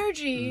the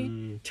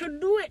energy to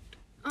do it.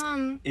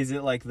 Is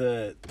it like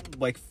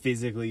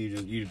physically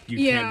you can't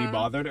Yeah. be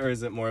bothered, or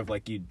is it more of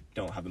like you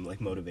don't have like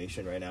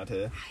motivation right now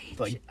to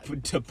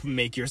to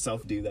make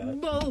yourself do that?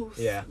 Both.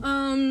 Yeah.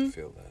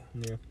 Feel that.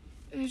 Yeah.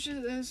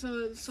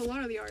 It's a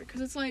lot of the art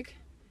because it's like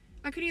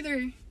I could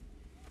either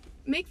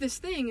make this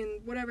thing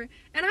and whatever,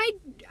 and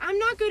I'm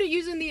not good at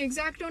using the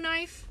X-Acto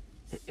knife,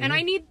 and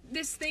I need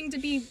this thing to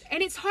be,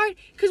 and it's hard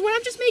because when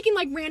I'm just making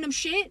like random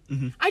shit,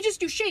 I just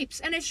do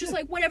shapes and it's just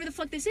like whatever the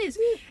fuck this is,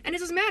 and it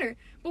doesn't matter.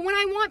 But when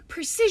I want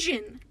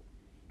precision,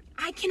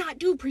 I cannot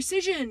do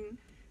precision,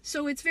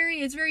 so it's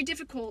very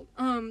difficult.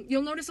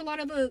 You'll notice a lot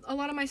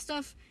of my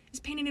stuff is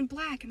painted in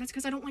black, and that's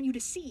because I don't want you to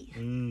see.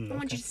 I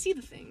want you to see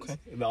the things.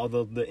 Okay. All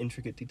the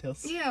intricate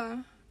details.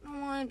 Yeah, I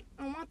want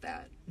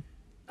that.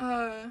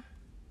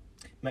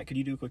 Matt, could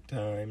you do a quick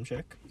time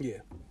check? Yeah.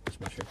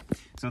 Just make sure.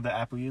 So the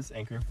app we use,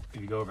 Anchor,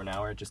 if you go over an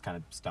hour, it just kind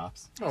of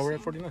stops. Oh, we're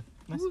at 49.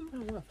 Nice.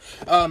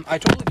 I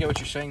totally get what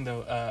you're saying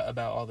though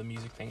about all the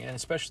music thing, and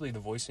especially the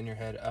voice in your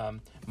head.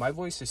 My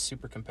voice is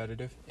super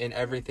competitive in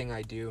everything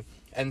I do,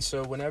 and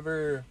so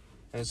whenever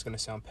and it's gonna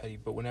sound petty,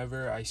 but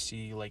whenever I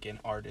see like an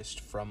artist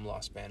from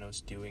Los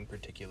Banos doing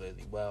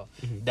particularly well,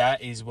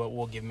 that is what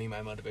will give me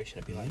my motivation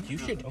to be like, you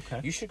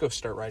should go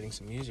start writing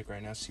some music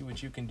right now, see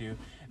what you can do.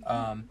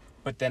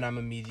 But then I'm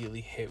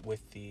immediately hit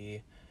with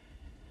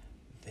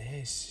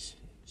this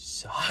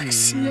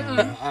sucks.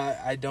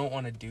 I don't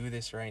want to do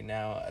this right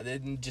now.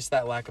 Just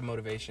that lack of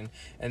motivation,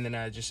 and then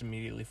I just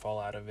immediately fall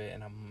out of it,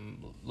 and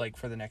I'm like,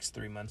 for the next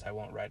 3 months I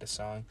won't write a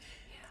song.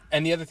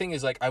 And the other thing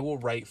is, like, I will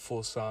write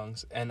full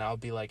songs, and I'll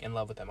be, like, in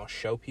love with them. I'll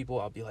show people.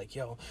 I'll be like,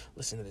 yo,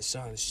 listen to this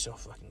song. This is so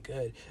fucking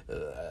good.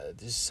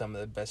 This is some of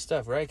the best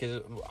stuff, right?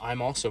 Because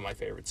I'm also my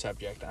favorite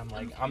subject. I'm,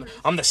 like,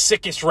 I'm the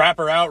sickest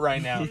rapper out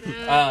right now.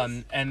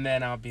 And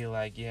then I'll be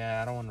like,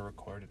 yeah, I don't want to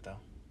record it, though.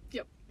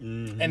 Yep.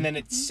 And then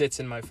it sits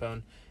in my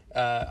phone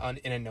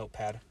in a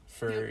notepad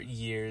for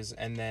years.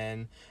 And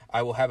then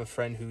I will have a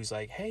friend who's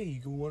like, hey,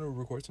 you want to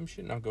record some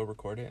shit? And I'll go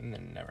record it, and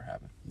then it never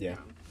happened. Yeah.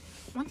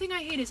 One thing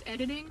I hate is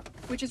editing,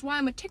 which is why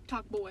I'm a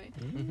TikTok boy.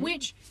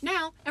 Which,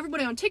 now,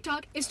 everybody on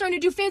TikTok is starting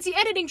to do fancy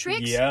editing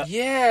tricks. Yeah.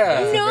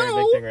 Yeah. That's a very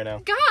big thing right now.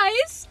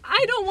 Guys,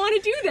 I don't want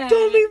to do that.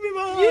 Don't leave me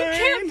behind. You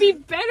can't be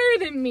better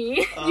than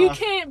me. You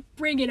can't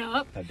bring it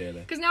up. How dare they?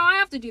 Because now I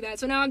have to do that.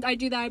 So now I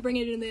do that. I bring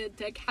it in the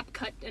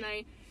CapCut, and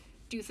I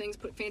do things,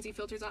 put fancy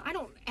filters on. I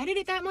don't edit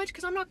it that much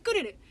because I'm not good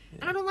at it.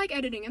 And I don't like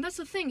editing. And that's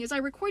the thing, is I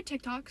record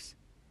TikToks.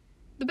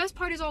 The best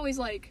part is always,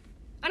 like,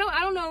 I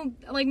don't know,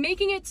 like,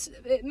 making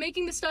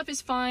the stuff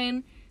is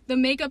fine. The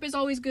makeup is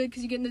always good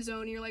because you get in the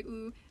zone and you're like,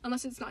 ooh,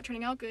 unless it's not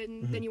turning out good,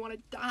 and then you want to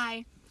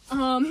die.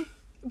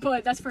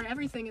 But that's for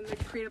everything in the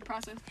creative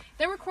process.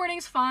 The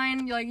recording's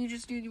fine, like, you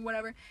just do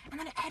whatever. And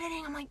then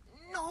editing, I'm like,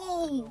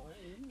 no.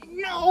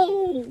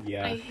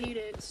 Yeah. I hate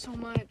it so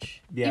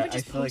much. Yeah, Even I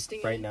just feel like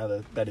posting right it.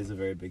 now that is a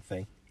very big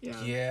thing.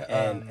 Yeah.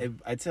 And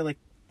I'd say, like,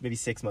 maybe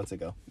 6 months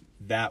ago,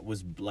 that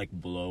was, like,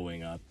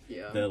 blowing up.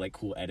 Yeah. The, like,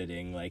 cool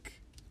editing, like,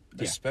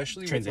 yeah,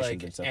 especially with, transitions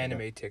and like, stuff anime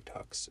like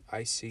TikToks,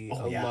 I see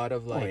that. a lot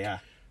of, like, oh, yeah.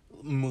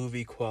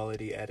 movie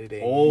quality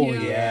editing. Oh,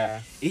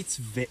 Yeah. yeah.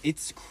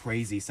 It's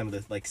crazy, some of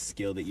the, like,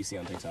 skill that you see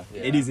on TikTok.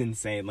 Yeah. It is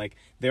insane. Like,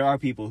 there are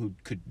people who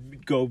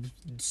could go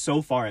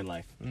so far in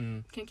life.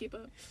 Can't keep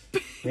up.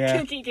 Yeah.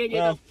 Can't keep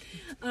up.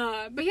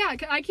 But yeah,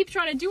 I keep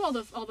trying to do all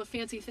the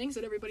fancy things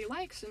that everybody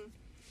likes, and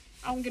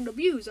I don't get no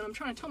views, and I'm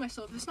trying to tell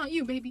myself, it's not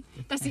you, baby.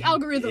 That's the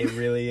algorithm. It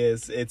really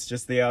is. It's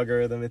just the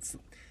algorithm.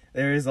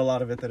 There is a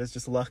lot of it that is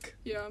just luck.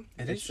 Yeah.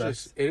 It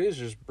sucks. is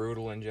just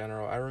brutal in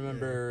general. I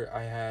remember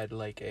I had,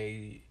 like,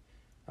 I'm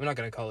not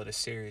going to call it a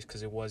series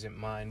because it wasn't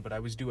mine, but I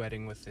was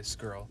duetting with this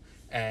girl,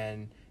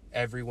 and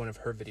every one of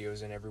her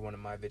videos and every one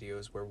of my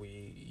videos where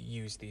we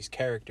used these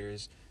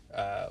characters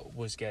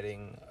was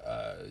getting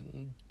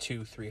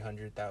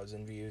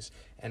 200,000-300,000 views,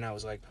 and I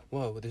was like,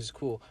 whoa, this is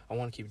cool, I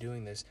want to keep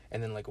doing this.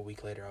 And then, like, a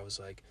week later I was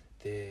like,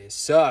 this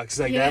sucks,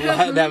 like,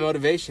 that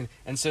motivation.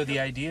 And so the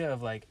idea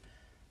of like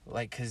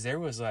because there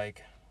was,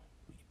 like,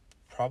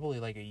 probably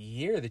like a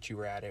year that you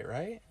were at it,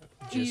 right?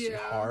 Just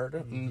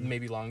hard,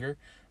 maybe longer.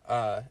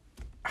 I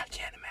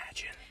can't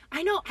imagine.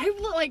 I know.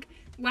 Like,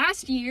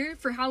 last year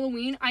for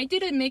Halloween, I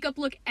did a makeup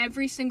look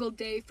every single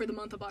day for the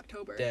month of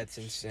October. That's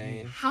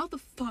insane. How the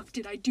fuck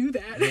did I do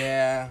that?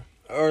 Yeah.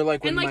 Or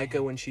like when And, like,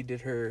 Micah, when she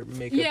did her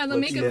makeup. Yeah, the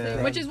looks makeup and thing,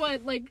 then- which is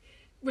what, like,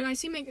 when I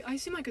see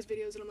Micah's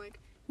videos, and I'm like,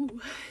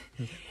 ooh,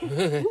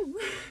 ooh.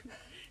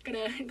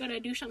 gotta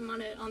do something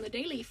on the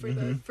daily for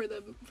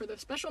the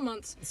special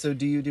months. So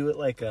do you do it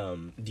like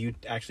do you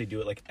actually do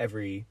it like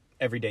every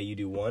day you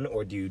do one,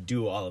 or do you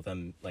do all of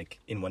them like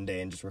in one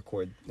day and just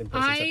record and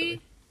post them separately? I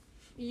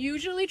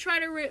usually try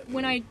to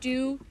when I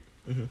do,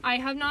 I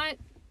have not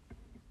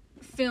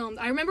filmed.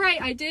 I remember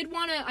I did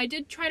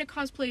try to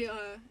cosplay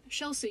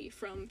Chelsea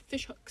from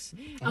Fish Hooks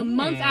a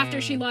month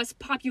after she lost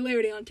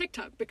popularity on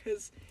TikTok,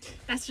 because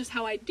that's just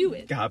how I do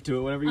it. Hop to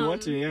it whenever you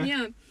want to, yeah.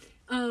 Yeah.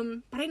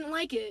 But I didn't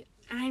like it,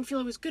 and I didn't feel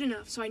it was good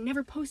enough, so I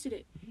never posted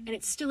it, and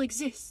it still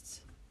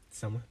exists.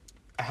 Somewhere.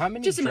 How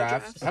many Just in my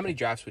drafts? drafts. How many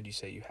drafts would you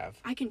say you have?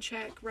 I can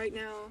check right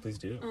now. Please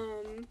do.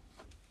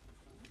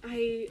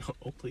 I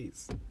Oh,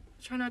 please.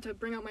 try not to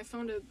bring out my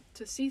phone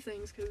to see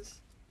things,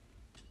 because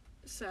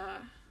it's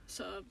a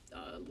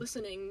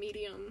listening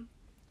medium.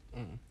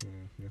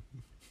 Yeah.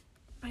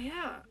 But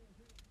yeah,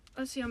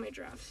 let's see how many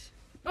drafts.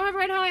 Oh,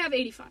 right now I have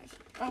 85,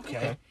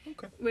 Okay.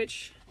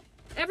 which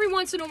every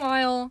once in a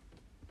while,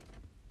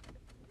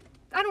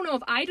 I don't know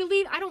if I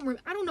delete. I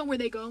don't know where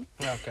they go,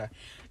 Okay.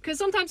 because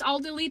sometimes I'll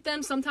delete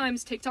them.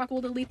 Sometimes TikTok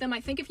will delete them.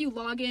 I think if you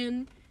log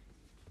in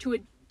to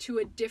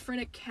a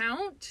different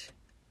account,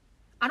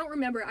 I don't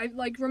remember. I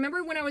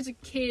remember when I was a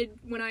kid,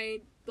 when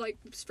I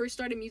first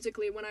started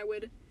Musical.ly, when I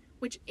would.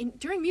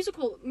 During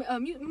Musical.ly,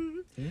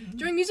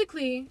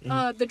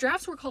 the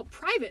drafts were called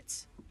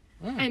privates.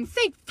 And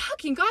thank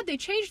fucking God they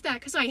changed that,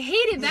 because I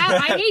hated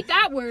that. I hate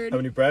that word. How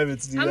many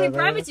privates do you How have? many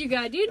privates you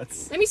got, dude?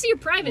 Let me see your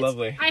privates.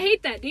 lovely. I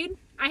hate that, dude.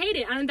 I hate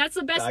it. And that's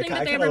the best thing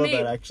that they kinda ever love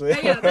made. that, actually.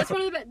 Yeah, that's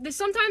one of the best.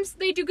 Sometimes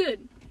they do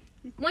good.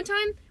 One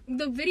time,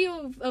 the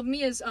video of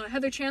me as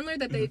Heather Chandler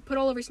that they put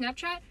all over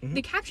Snapchat,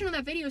 the caption of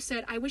that video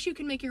said, "I wish you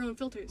could make your own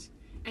filters."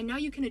 and now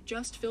you can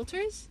adjust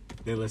filters.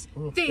 They listen.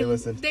 Ooh, They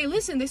listened. They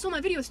listened. They stole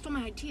my video. Stole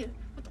my idea.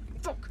 What the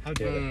fuck? How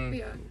dare they? Mm.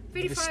 Yeah. They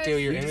 85 steal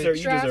your You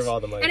image. deserve all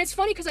the money. And it's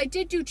funny because I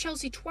did do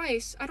Chelsea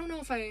twice. I don't know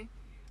if I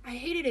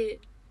hated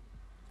it.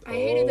 I Oh,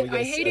 hated we it. got a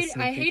I hated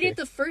sneak it peek.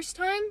 the first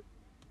time,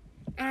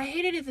 and I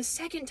hated it the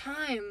second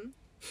time.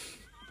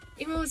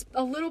 Even though it was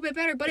a little bit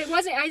better, but it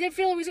wasn't. I did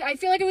feel it was. I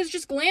feel like it was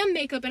just glam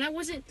makeup, and I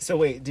wasn't. So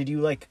wait, did you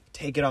like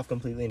take it off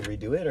completely and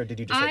redo it, or did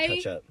you just like I-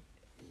 touch up?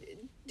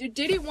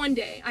 Did it one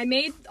day. I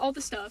made all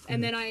the stuff,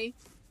 and then I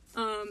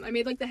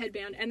made like the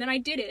headband, and then I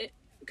did it.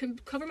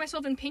 Covered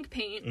myself in pink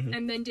paint,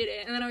 and then did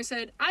it. And then I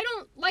said, I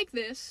don't like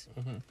this.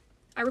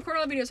 I recorded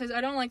all the videos. Says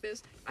I don't like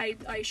this.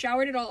 I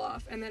showered it all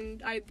off, and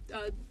then I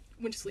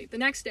went to sleep. The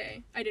next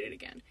day, I did it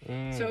again.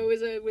 So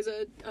it was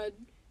a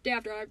day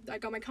after I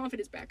got my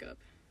confidence back up.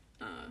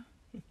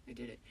 I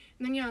did it,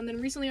 and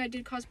then recently I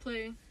did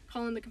cosplay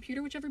Call in the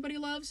Computer, which everybody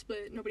loves,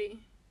 but nobody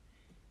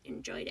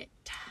enjoyed it.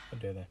 How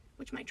dare they?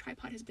 Which my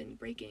tripod has been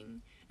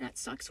breaking, and that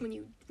sucks when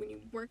you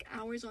work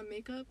hours on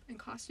makeup and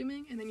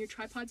costuming, and then your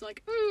tripod's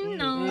like,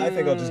 no. I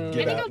think I'll just I give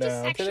think out I'll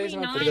just now. actually Today's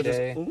not not. the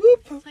day.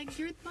 Whoop. It's like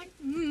you're like,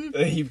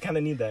 You kind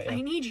of need that. Yeah.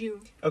 I need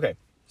you. Okay,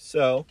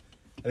 so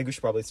I think we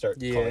should probably start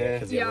calling it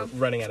because Yeah. we're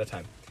running out of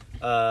time.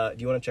 Do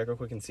you want to check real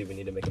quick and see if we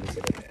need to make a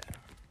mistake?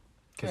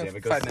 Because Yeah,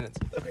 5 minutes.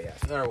 Okay,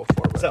 yeah. Or well,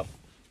 4. But. So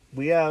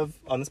we have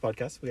on this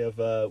podcast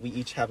we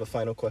each have a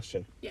final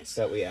question Yes.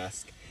 that we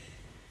ask.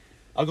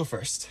 I'll go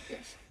first.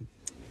 Yes.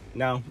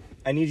 Now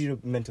I need you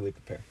to mentally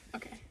prepare.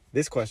 Okay.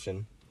 This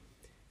question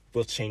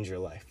will change your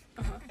life,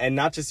 Uh-huh. and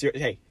not just your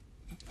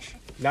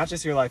not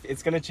just your life.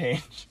 It's gonna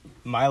change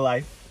my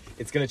life.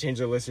 It's gonna change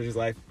the listener's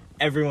life.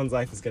 Everyone's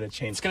life is gonna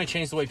change. It's going to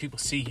change the way people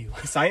see you.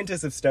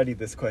 Scientists have studied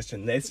this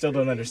question. They still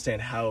don't understand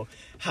how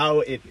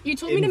it You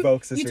told me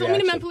invokes to. this You told me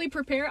to reaction. mentally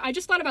prepare. I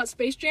just thought about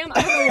Space Jam.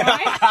 I don't know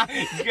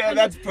why. Yeah,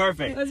 that's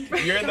perfect. That's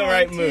perfect. You're in the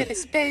right mood.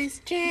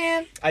 Space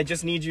Jam. I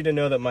just need you to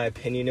know that my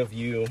opinion of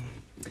you,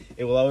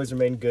 it will always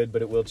remain good,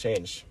 but it will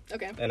change.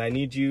 Okay. And I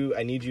need you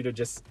to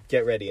just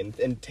get ready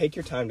and take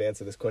your time to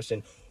answer this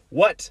question.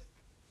 What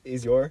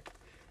is your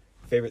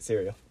favorite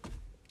cereal?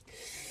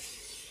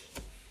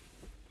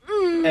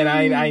 And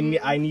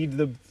I need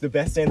the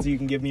best answer you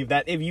can give me.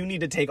 That if you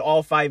need to take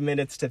all 5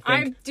 minutes to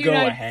think, Dude, go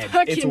I ahead.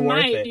 fucking It's worth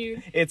might, it.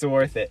 dude. It's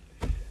worth it.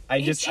 I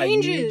It need.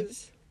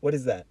 changes. What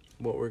is that?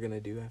 What we're going to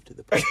do after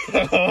the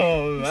podcast.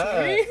 Oh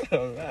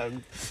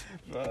man.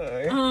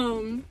 Sorry?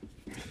 Oh man.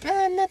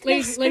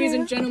 Ladies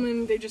and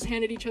gentlemen, they just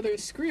handed each other a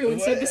screw and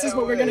said, "This is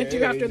what we're gonna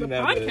do after the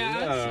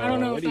podcast." I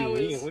don't know if that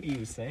was. What are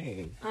you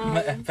saying?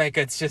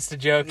 Becca, it's just a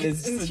joke.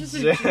 It's just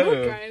a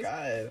joke, guys.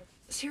 God.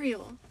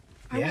 Cereal.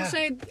 I Yeah. will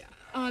say,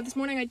 this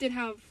morning I did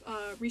have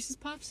Reese's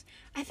Puffs.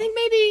 I think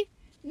maybe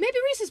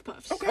Reese's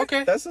Puffs.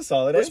 Okay. That's a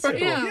solid answer.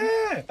 Respectable.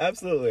 Yeah.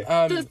 Absolutely.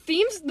 The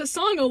themes, the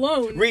song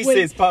alone. Reese's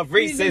with Puff,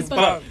 Reese's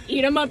Puff.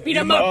 Eat 'em up, beat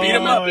 'em up, beat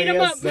 'em up, beat 'em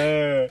yes, up.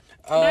 Sir.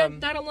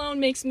 That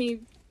alone makes me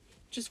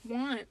just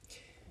want.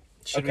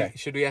 Okay.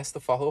 Should we ask the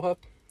follow-up?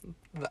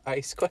 The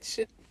ice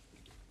question?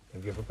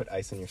 Have you ever put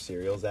ice in your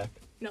cereal, Zach?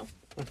 No,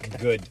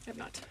 Good. I'm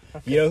not.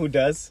 You know who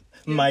does?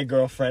 My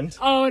girlfriend.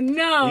 Oh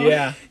no.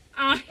 Yeah.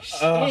 Ah,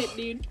 shit, Ugh.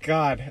 dude.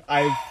 God,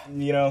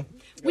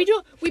 We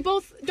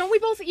both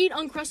eat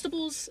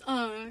Uncrustables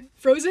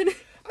frozen?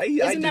 I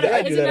Isn't do that a-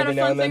 I do isn't that that a every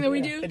now fun and then. thing that we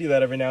do? I do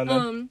that every now and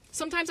then.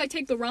 Sometimes I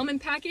take the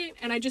ramen packet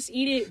and I just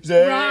eat it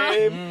Same.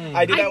 raw.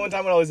 I did that one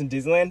time when I was in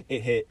Disneyland.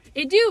 It hit.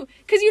 It do,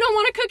 because you don't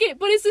want to cook it,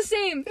 but it's the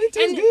same. It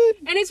tastes and, good.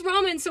 And it's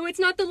ramen, so it's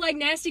not the like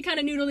nasty kind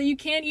of noodle that you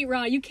can't eat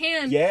raw. You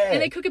can. Yeah. And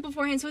they cook it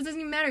beforehand, so it doesn't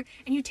even matter.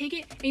 And you take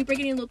it and you break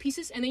it in little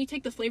pieces, and then you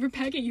take the flavor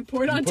packet, you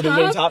pour it on Put top.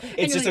 it on top. and It's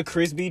you're just like, a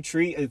crispy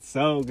treat. It's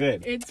so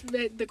good. It's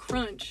the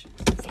crunch.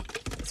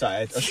 Sorry,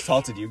 I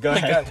assaulted you. Go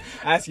ahead.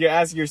 Ask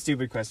your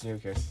stupid question. Who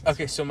cares?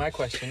 Okay, so my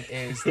question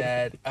is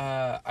that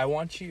I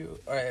want you.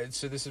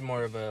 So this is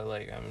more of a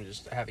like I'm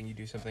just having you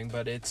do something,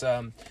 but it's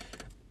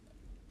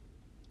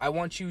I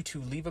want you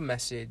to leave a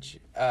message.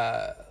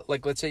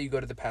 Like let's say you go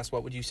to the past.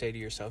 What would you say to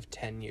yourself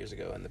 10 years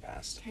ago in the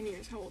past? 10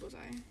 years. How old was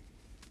I?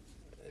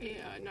 Yeah,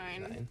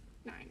 9.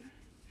 9.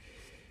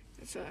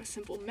 It's a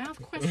simple math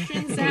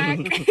question, Zach.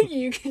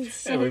 You can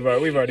Yeah, we've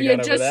already you gone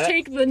over just that.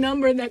 take the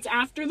number that's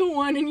after the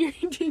 1 and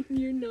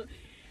you're no.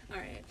 All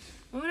right.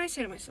 What would I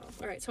say to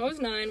myself? All right. So I was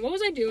 9. What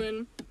was I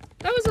doing?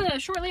 That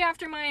was shortly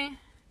after my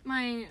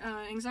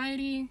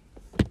anxiety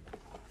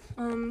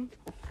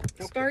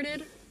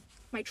started,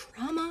 my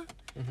trauma.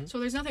 Mhm. So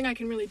there's nothing I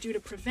can really do to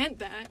prevent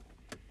that.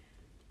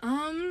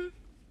 I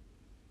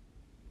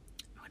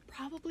would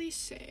probably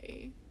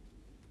say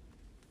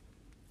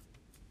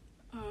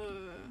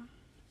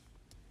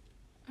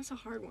that's a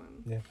hard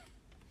one.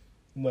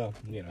 Well,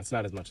 it's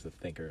not as much of a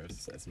thinker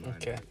as mine.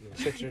 Okay.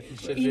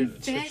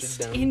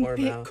 Invest in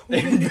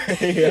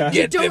Bitcoin. Yeah.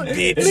 Get Don't the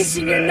bits.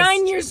 listen. You're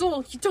 9 years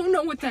old. You don't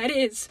know what that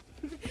is.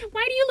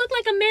 Why do you look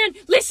like a man?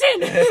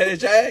 Listen.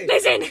 Jay.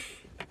 Listen.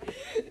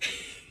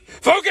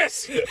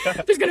 Focus.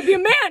 There's gonna be a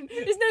man.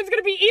 His name's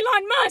gonna be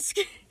Elon Musk.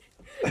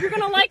 You're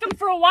gonna like him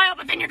for a while,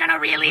 but then you're gonna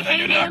really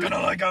hate him. Gonna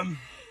like him.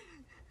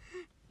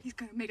 He's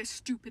gonna make a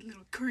stupid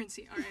little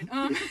currency.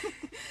 All right.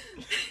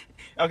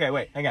 Okay,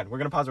 wait, hang on. We're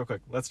gonna pause real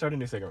quick. Let's start a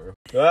new segment.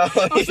 Oh,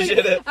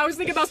 I was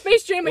thinking about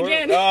Space Jam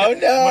again. Oh no!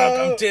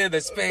 Welcome to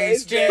the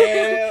Space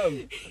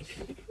Jam.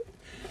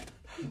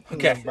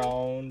 Okay.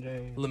 LeBron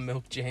James.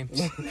 LeMilk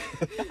James.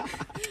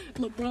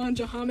 LeBron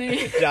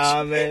James.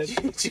 James.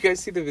 Did you guys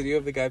see the video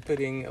of the guy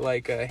putting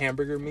like a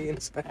hamburger meat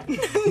inside?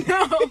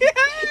 No.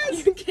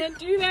 You can't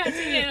do that to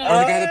him. Or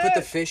the guy that put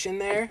the fish in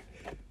there?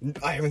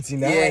 I haven't seen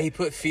that. Yeah, he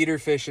put feeder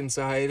fish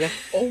inside.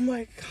 Oh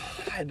my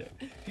god.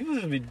 People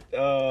should be.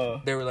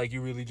 They were like,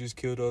 you really just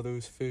killed all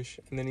those fish.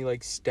 And then he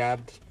like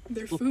stabbed.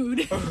 Their food.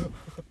 He's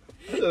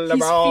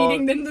LeBron.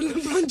 feeding them to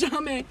LeBron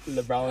James.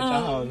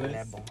 LeBron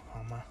James.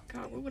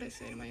 God, what would I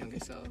say to my younger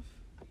self?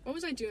 What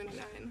was I doing at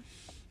 9?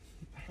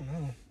 I don't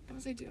know. What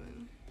was I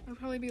doing? I'd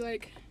probably be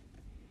like,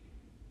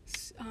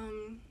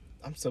 I'm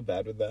so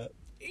bad with that.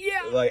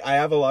 yeah. Like, I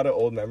have a lot of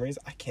old memories.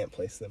 I can't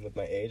place them with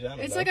my age. I don't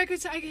It's know. like I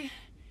could say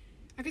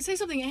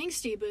something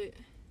angsty, but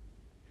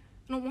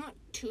I don't want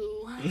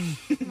to. I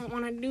don't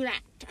want to do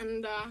that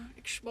and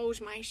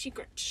expose my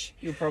secrets.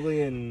 You're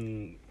probably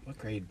in what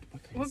grade?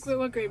 What grade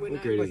would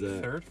What I? grade Like is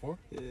that? third, fourth?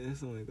 Yeah,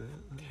 something like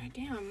that. God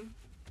damn.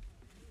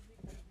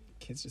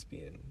 Kids just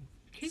being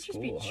Kids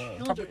school, just be huh?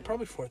 children.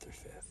 Probably fourth or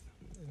fifth.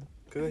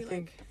 Because I Probably,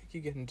 think you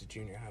get into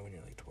junior high when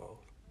you're like 12.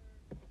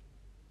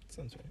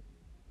 Sounds right.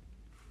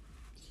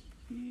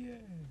 Yeah.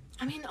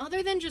 I mean,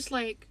 other than just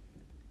like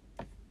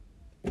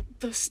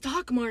the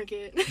stock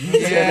market.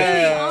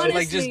 Yeah, Honestly.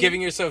 like just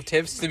giving yourself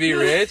tips to be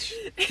rich.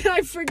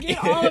 I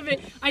forget all of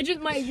it. I just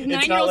my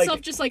 9-year-old like-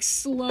 self just like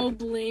slow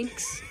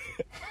blinks.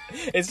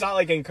 It's not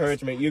like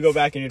encouragement. You go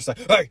back and you're just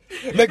like,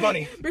 hey, make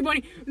money. Big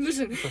money,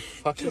 listen.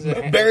 Fuck is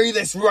a Bury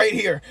this right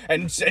here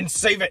and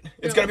save it.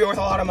 It's gonna be worth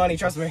a lot of money.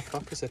 Trust me.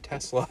 fuck is a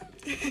Tesla?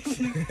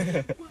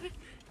 What?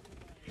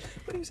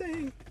 What are you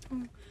saying?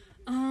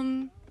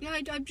 Yeah,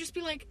 I'd just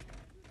be like,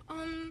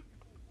 I'd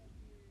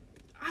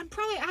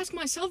probably ask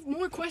myself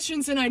more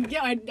questions than I'd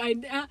get.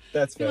 I'd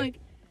That's be fair. like,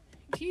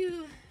 do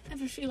you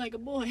ever feel like a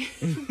boy?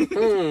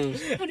 Hmm.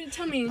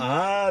 Tell me.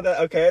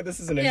 Okay. This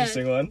is an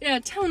interesting one. Yeah,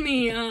 tell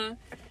me.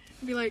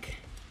 Be like,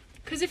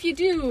 because if you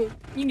do,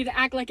 you need to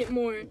act like it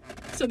more,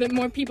 so that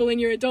more people in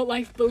your adult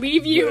life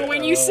believe you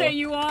when you say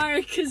you are.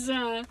 Because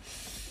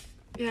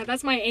yeah,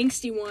 that's my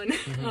angsty one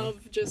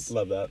of just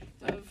Love that.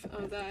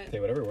 of that. Hey,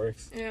 whatever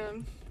works. Yeah.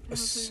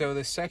 So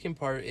the second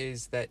part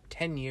is that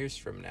 10 years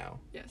from now,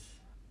 Yes.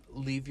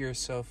 leave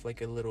yourself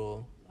like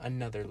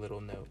another little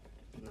note.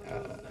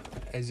 No.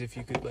 As if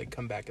you could like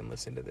come back and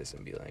listen to this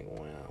and be like,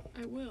 wow.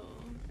 I will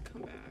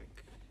come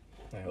back.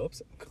 I hope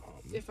so.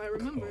 If I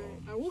remember,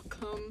 I will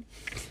come.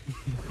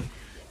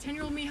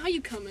 10-year-old me, how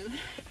you coming?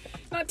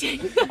 Not 10.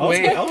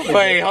 Wait,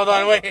 hold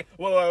on, wait.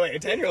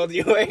 Wait. 10-year-old,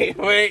 you wait.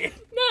 Wait.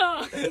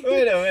 No.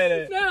 Wait a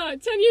minute. No,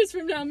 10 years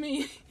from now,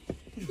 me.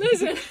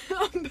 Listen,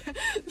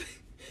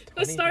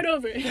 let's start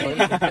over. All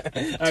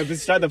right,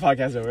 let's start the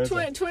podcast over.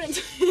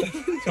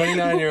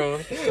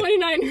 29-year-old.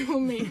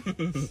 29-year-old me.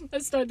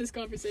 Let's start this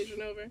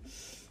conversation over.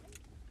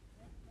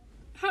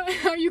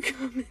 How you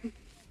coming?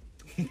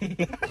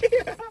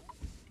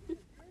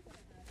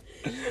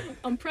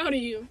 I'm proud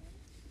of you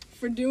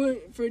for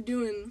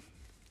doing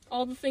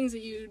all the things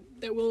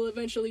that we'll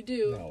eventually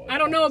do. No, I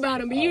don't know about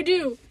them, but you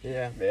do.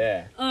 Yeah.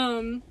 Yeah.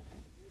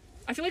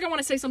 I feel like I want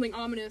to say something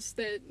ominous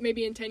that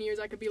maybe in 10 years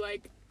I could be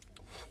like,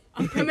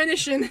 a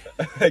premonition.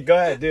 Go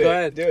ahead, do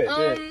it. Do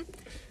it.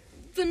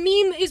 The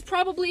meme is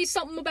probably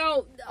something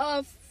about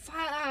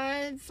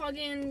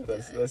fucking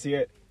Let's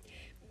hear it.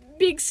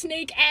 big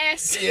snake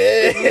ass.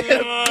 Yeah.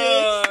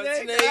 Oh,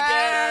 Big snake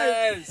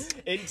ass.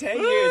 In 10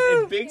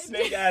 years, if Big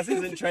Snake Ass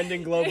isn't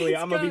trending globally,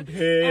 I'm gonna be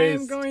pissed. I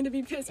am going to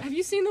be pissed. Have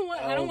you seen the one?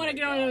 I don't want to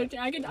get on it.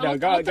 No,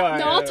 go ahead.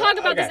 I'll talk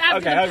about this after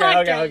the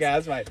Okay, podcast.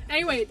 that's fine.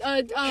 Anyway,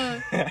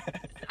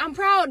 I'm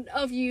proud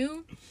of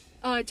you,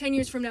 10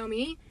 years from now,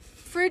 me,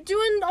 for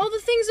doing all the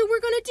things that we're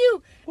gonna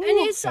do. And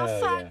it's Hell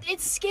yeah.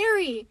 it's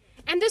scary.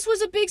 And this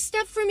was a big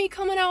step for me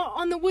coming out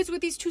on the woods with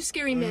these two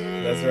scary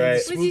men. That's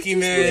right. With these Spooky two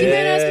men. spooky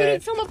men. I was Yeah. gonna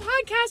film a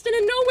podcast in a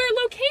nowhere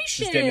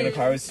location. Just getting in a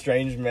car with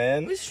strange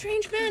men. With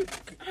strange men.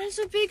 That's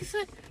a big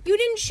thing. You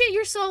didn't shit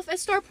yourself at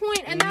Star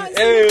Point, and that was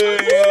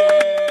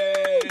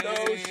Hey,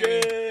 no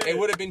shit. It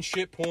would have been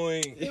shit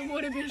point. it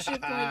would have been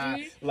shit point,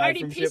 G. Live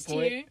Already from pissed Shit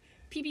Point. here.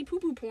 Pee pee poo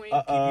poo point.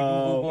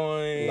 Uh-oh.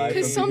 Point. Live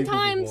Because from Pee Pee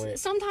Poo Point.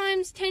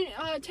 sometimes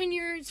 10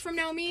 years from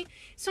now, me,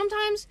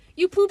 sometimes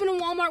you poop in a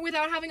Walmart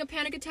without having a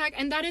panic attack,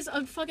 and that is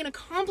a fucking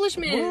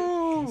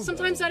accomplishment.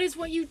 Sometimes that is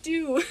what you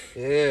do,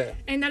 Yeah.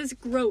 and that is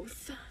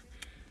growth.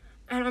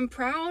 And I'm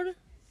proud,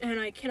 and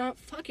I cannot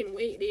fucking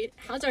wait, dude.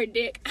 How's our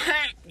dick?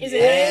 Is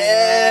it?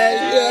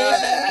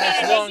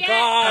 Yeah. Long cock.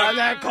 How's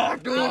that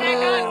cock doing? How's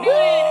that cock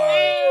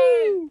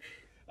doing?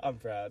 I'm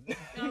proud.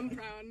 I'm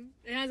proud.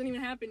 It hasn't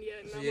even happened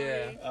yet. And I'm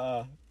Yeah. ready.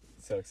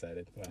 So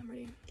excited. Wow. I'm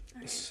ready.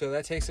 So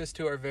that takes us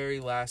to our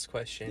very last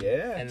question.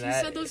 Yeah. And You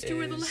that said those two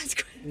were the is- last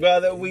questions. Well,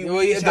 that we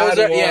Well, each those had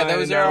are one,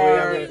 those now are we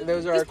our have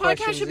those are This our podcast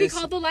questions. should be This-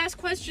 called The Last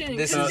Question.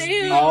 this God is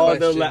damn. all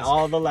questions.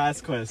 all the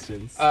last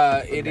questions.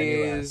 It Many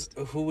is.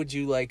 Who would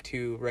you like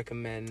to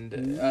recommend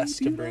us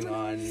to bring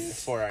on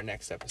for our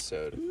next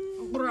episode?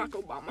 Barack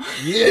Obama.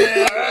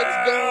 Yeah,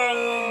 let's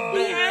go.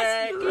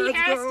 He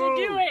has to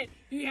do it.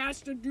 He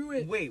has to do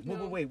it.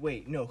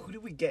 Wait. No, who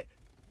did we get?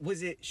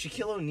 Was it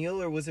Shaquille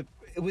O'Neal or was it?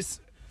 It was.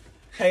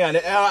 Hang on.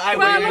 Well,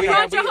 we LeBron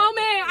have- James.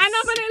 I'm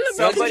not gonna Was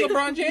Somebody- it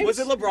LeBron James? Was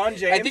it LeBron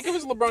James? I think it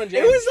was LeBron James.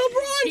 It was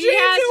LeBron James. He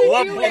has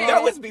to do and it.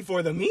 that was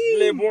before the meme.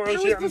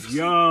 LeBron James.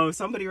 Yo,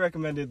 somebody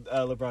recommended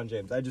LeBron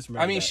James. I just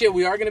remember. I mean, that. shit.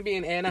 We are gonna be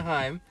in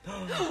Anaheim.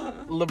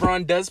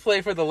 LeBron does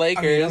play for the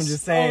Lakers. I mean, I'm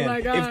just saying. Oh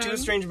my God. If two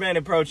strange men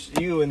approached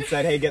you and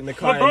said, "Hey, get in the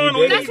car," LeBron, and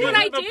you did That's it, what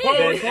then- I did. then- That's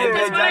what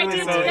I exactly,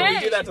 did so if today. you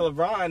do that to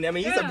LeBron, I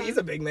mean, Yeah. he's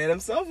a big man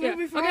himself. Yeah. It'll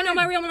be fine. Okay, no,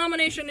 my real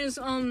nomination is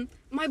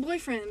my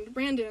boyfriend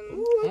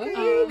Brandon.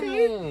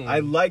 Mm. I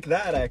like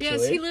that actually.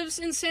 Yes, he lives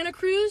in Santa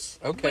Cruz.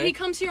 Okay. But he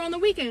comes here on the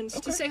weekends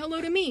Okay. to say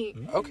hello to me.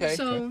 Okay.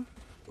 So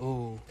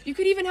Ooh, you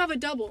could even have a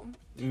double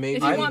maybe.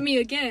 if you want me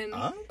again.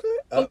 I'm good.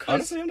 Because-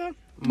 Honestly, I'm down.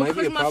 Might be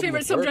Because a my problem favorite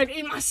with work. subject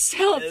is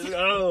myself.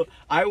 Oh,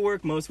 I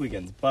work most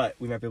weekends, but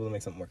we might be able to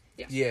make something work.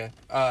 Yeah.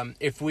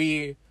 If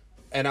we,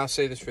 and I'll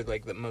say this for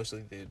like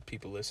mostly the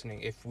people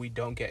listening, if we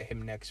don't get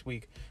him next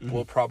week,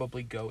 we'll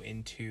probably go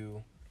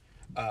into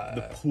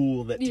The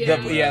pool that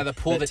Yeah. the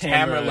pool that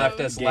Tamara Tamara left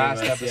us gave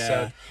last us,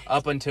 episode, yeah.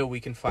 up until we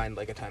can find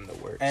like a time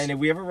that works. And if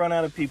we ever run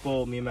out of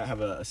people, me and Matt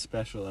have a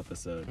special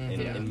episode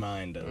Yeah. in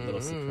mind, a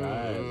little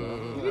surprise.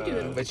 We could do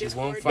that. But you Discord.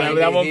 won't That, find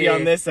that it won't be here.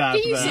 on this app.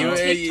 Can you though.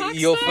 see You, TikTok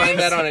you'll stars? find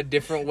that on a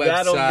different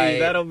website.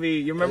 That'll be.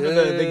 You remember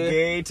the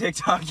gay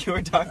TikTok you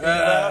were talking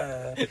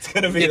about? It's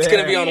gonna be. It's there.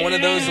 gonna be on one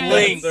of those Yeah.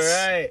 links.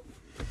 That's right.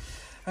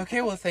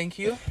 Okay, well, thank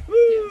you.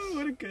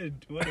 Woo,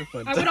 what a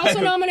fun. I would also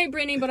nominate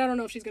Brittany, but I don't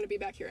know if she's going to be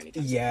back here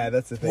anytime soon. Yeah,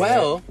 that's the thing.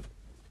 Well,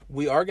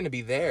 we are gonna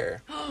be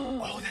there.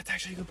 oh, that's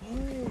actually a good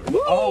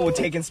point. Oh, we're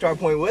taking Star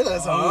Point with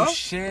us, huh? Oh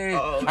shit!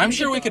 Oh, I'm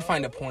sure we could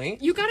find a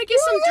point. You got to get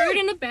some dirt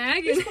in the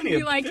bag and plenty be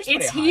of- like, there's plenty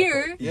it's of high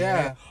here. points.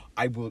 Yeah.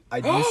 I will.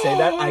 I do say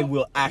that. I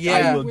will act.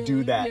 Yeah. I will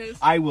do that. Yes.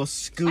 I will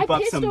scoop I up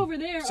pissed some. over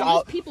there. So All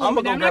I'll- those people I'm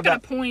over gonna there. I'm go not grab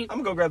going to point.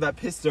 I'm gonna grab that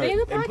piss dirt They in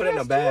the and put it in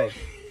a podcast, bag.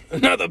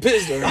 Not the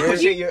pistol. Oh,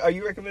 Right? shit, are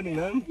you recommending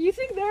them? You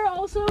think they're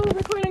also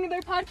recording their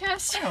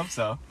podcast? I hope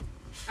so.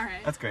 All right.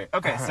 That's great.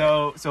 Okay,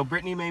 so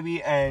Brittany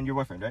maybe and your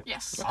boyfriend, right?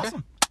 Yes.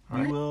 Awesome. We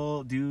Alright.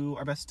 will do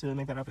our best to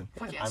make that happen.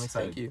 Fuck yes. I'm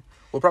excited. Thank you.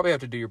 We'll probably have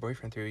to do your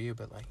boyfriend through you,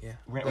 but like, yeah.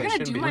 We're We're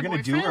gonna do my we're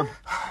gonna do boyfriend?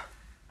 her.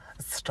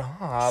 Stop.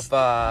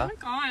 Oh my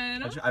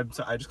god. I'm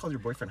sorry, I just called your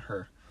boyfriend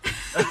her.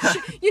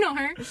 You know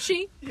her.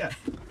 She. Yeah.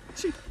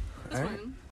 That's Alright. fine.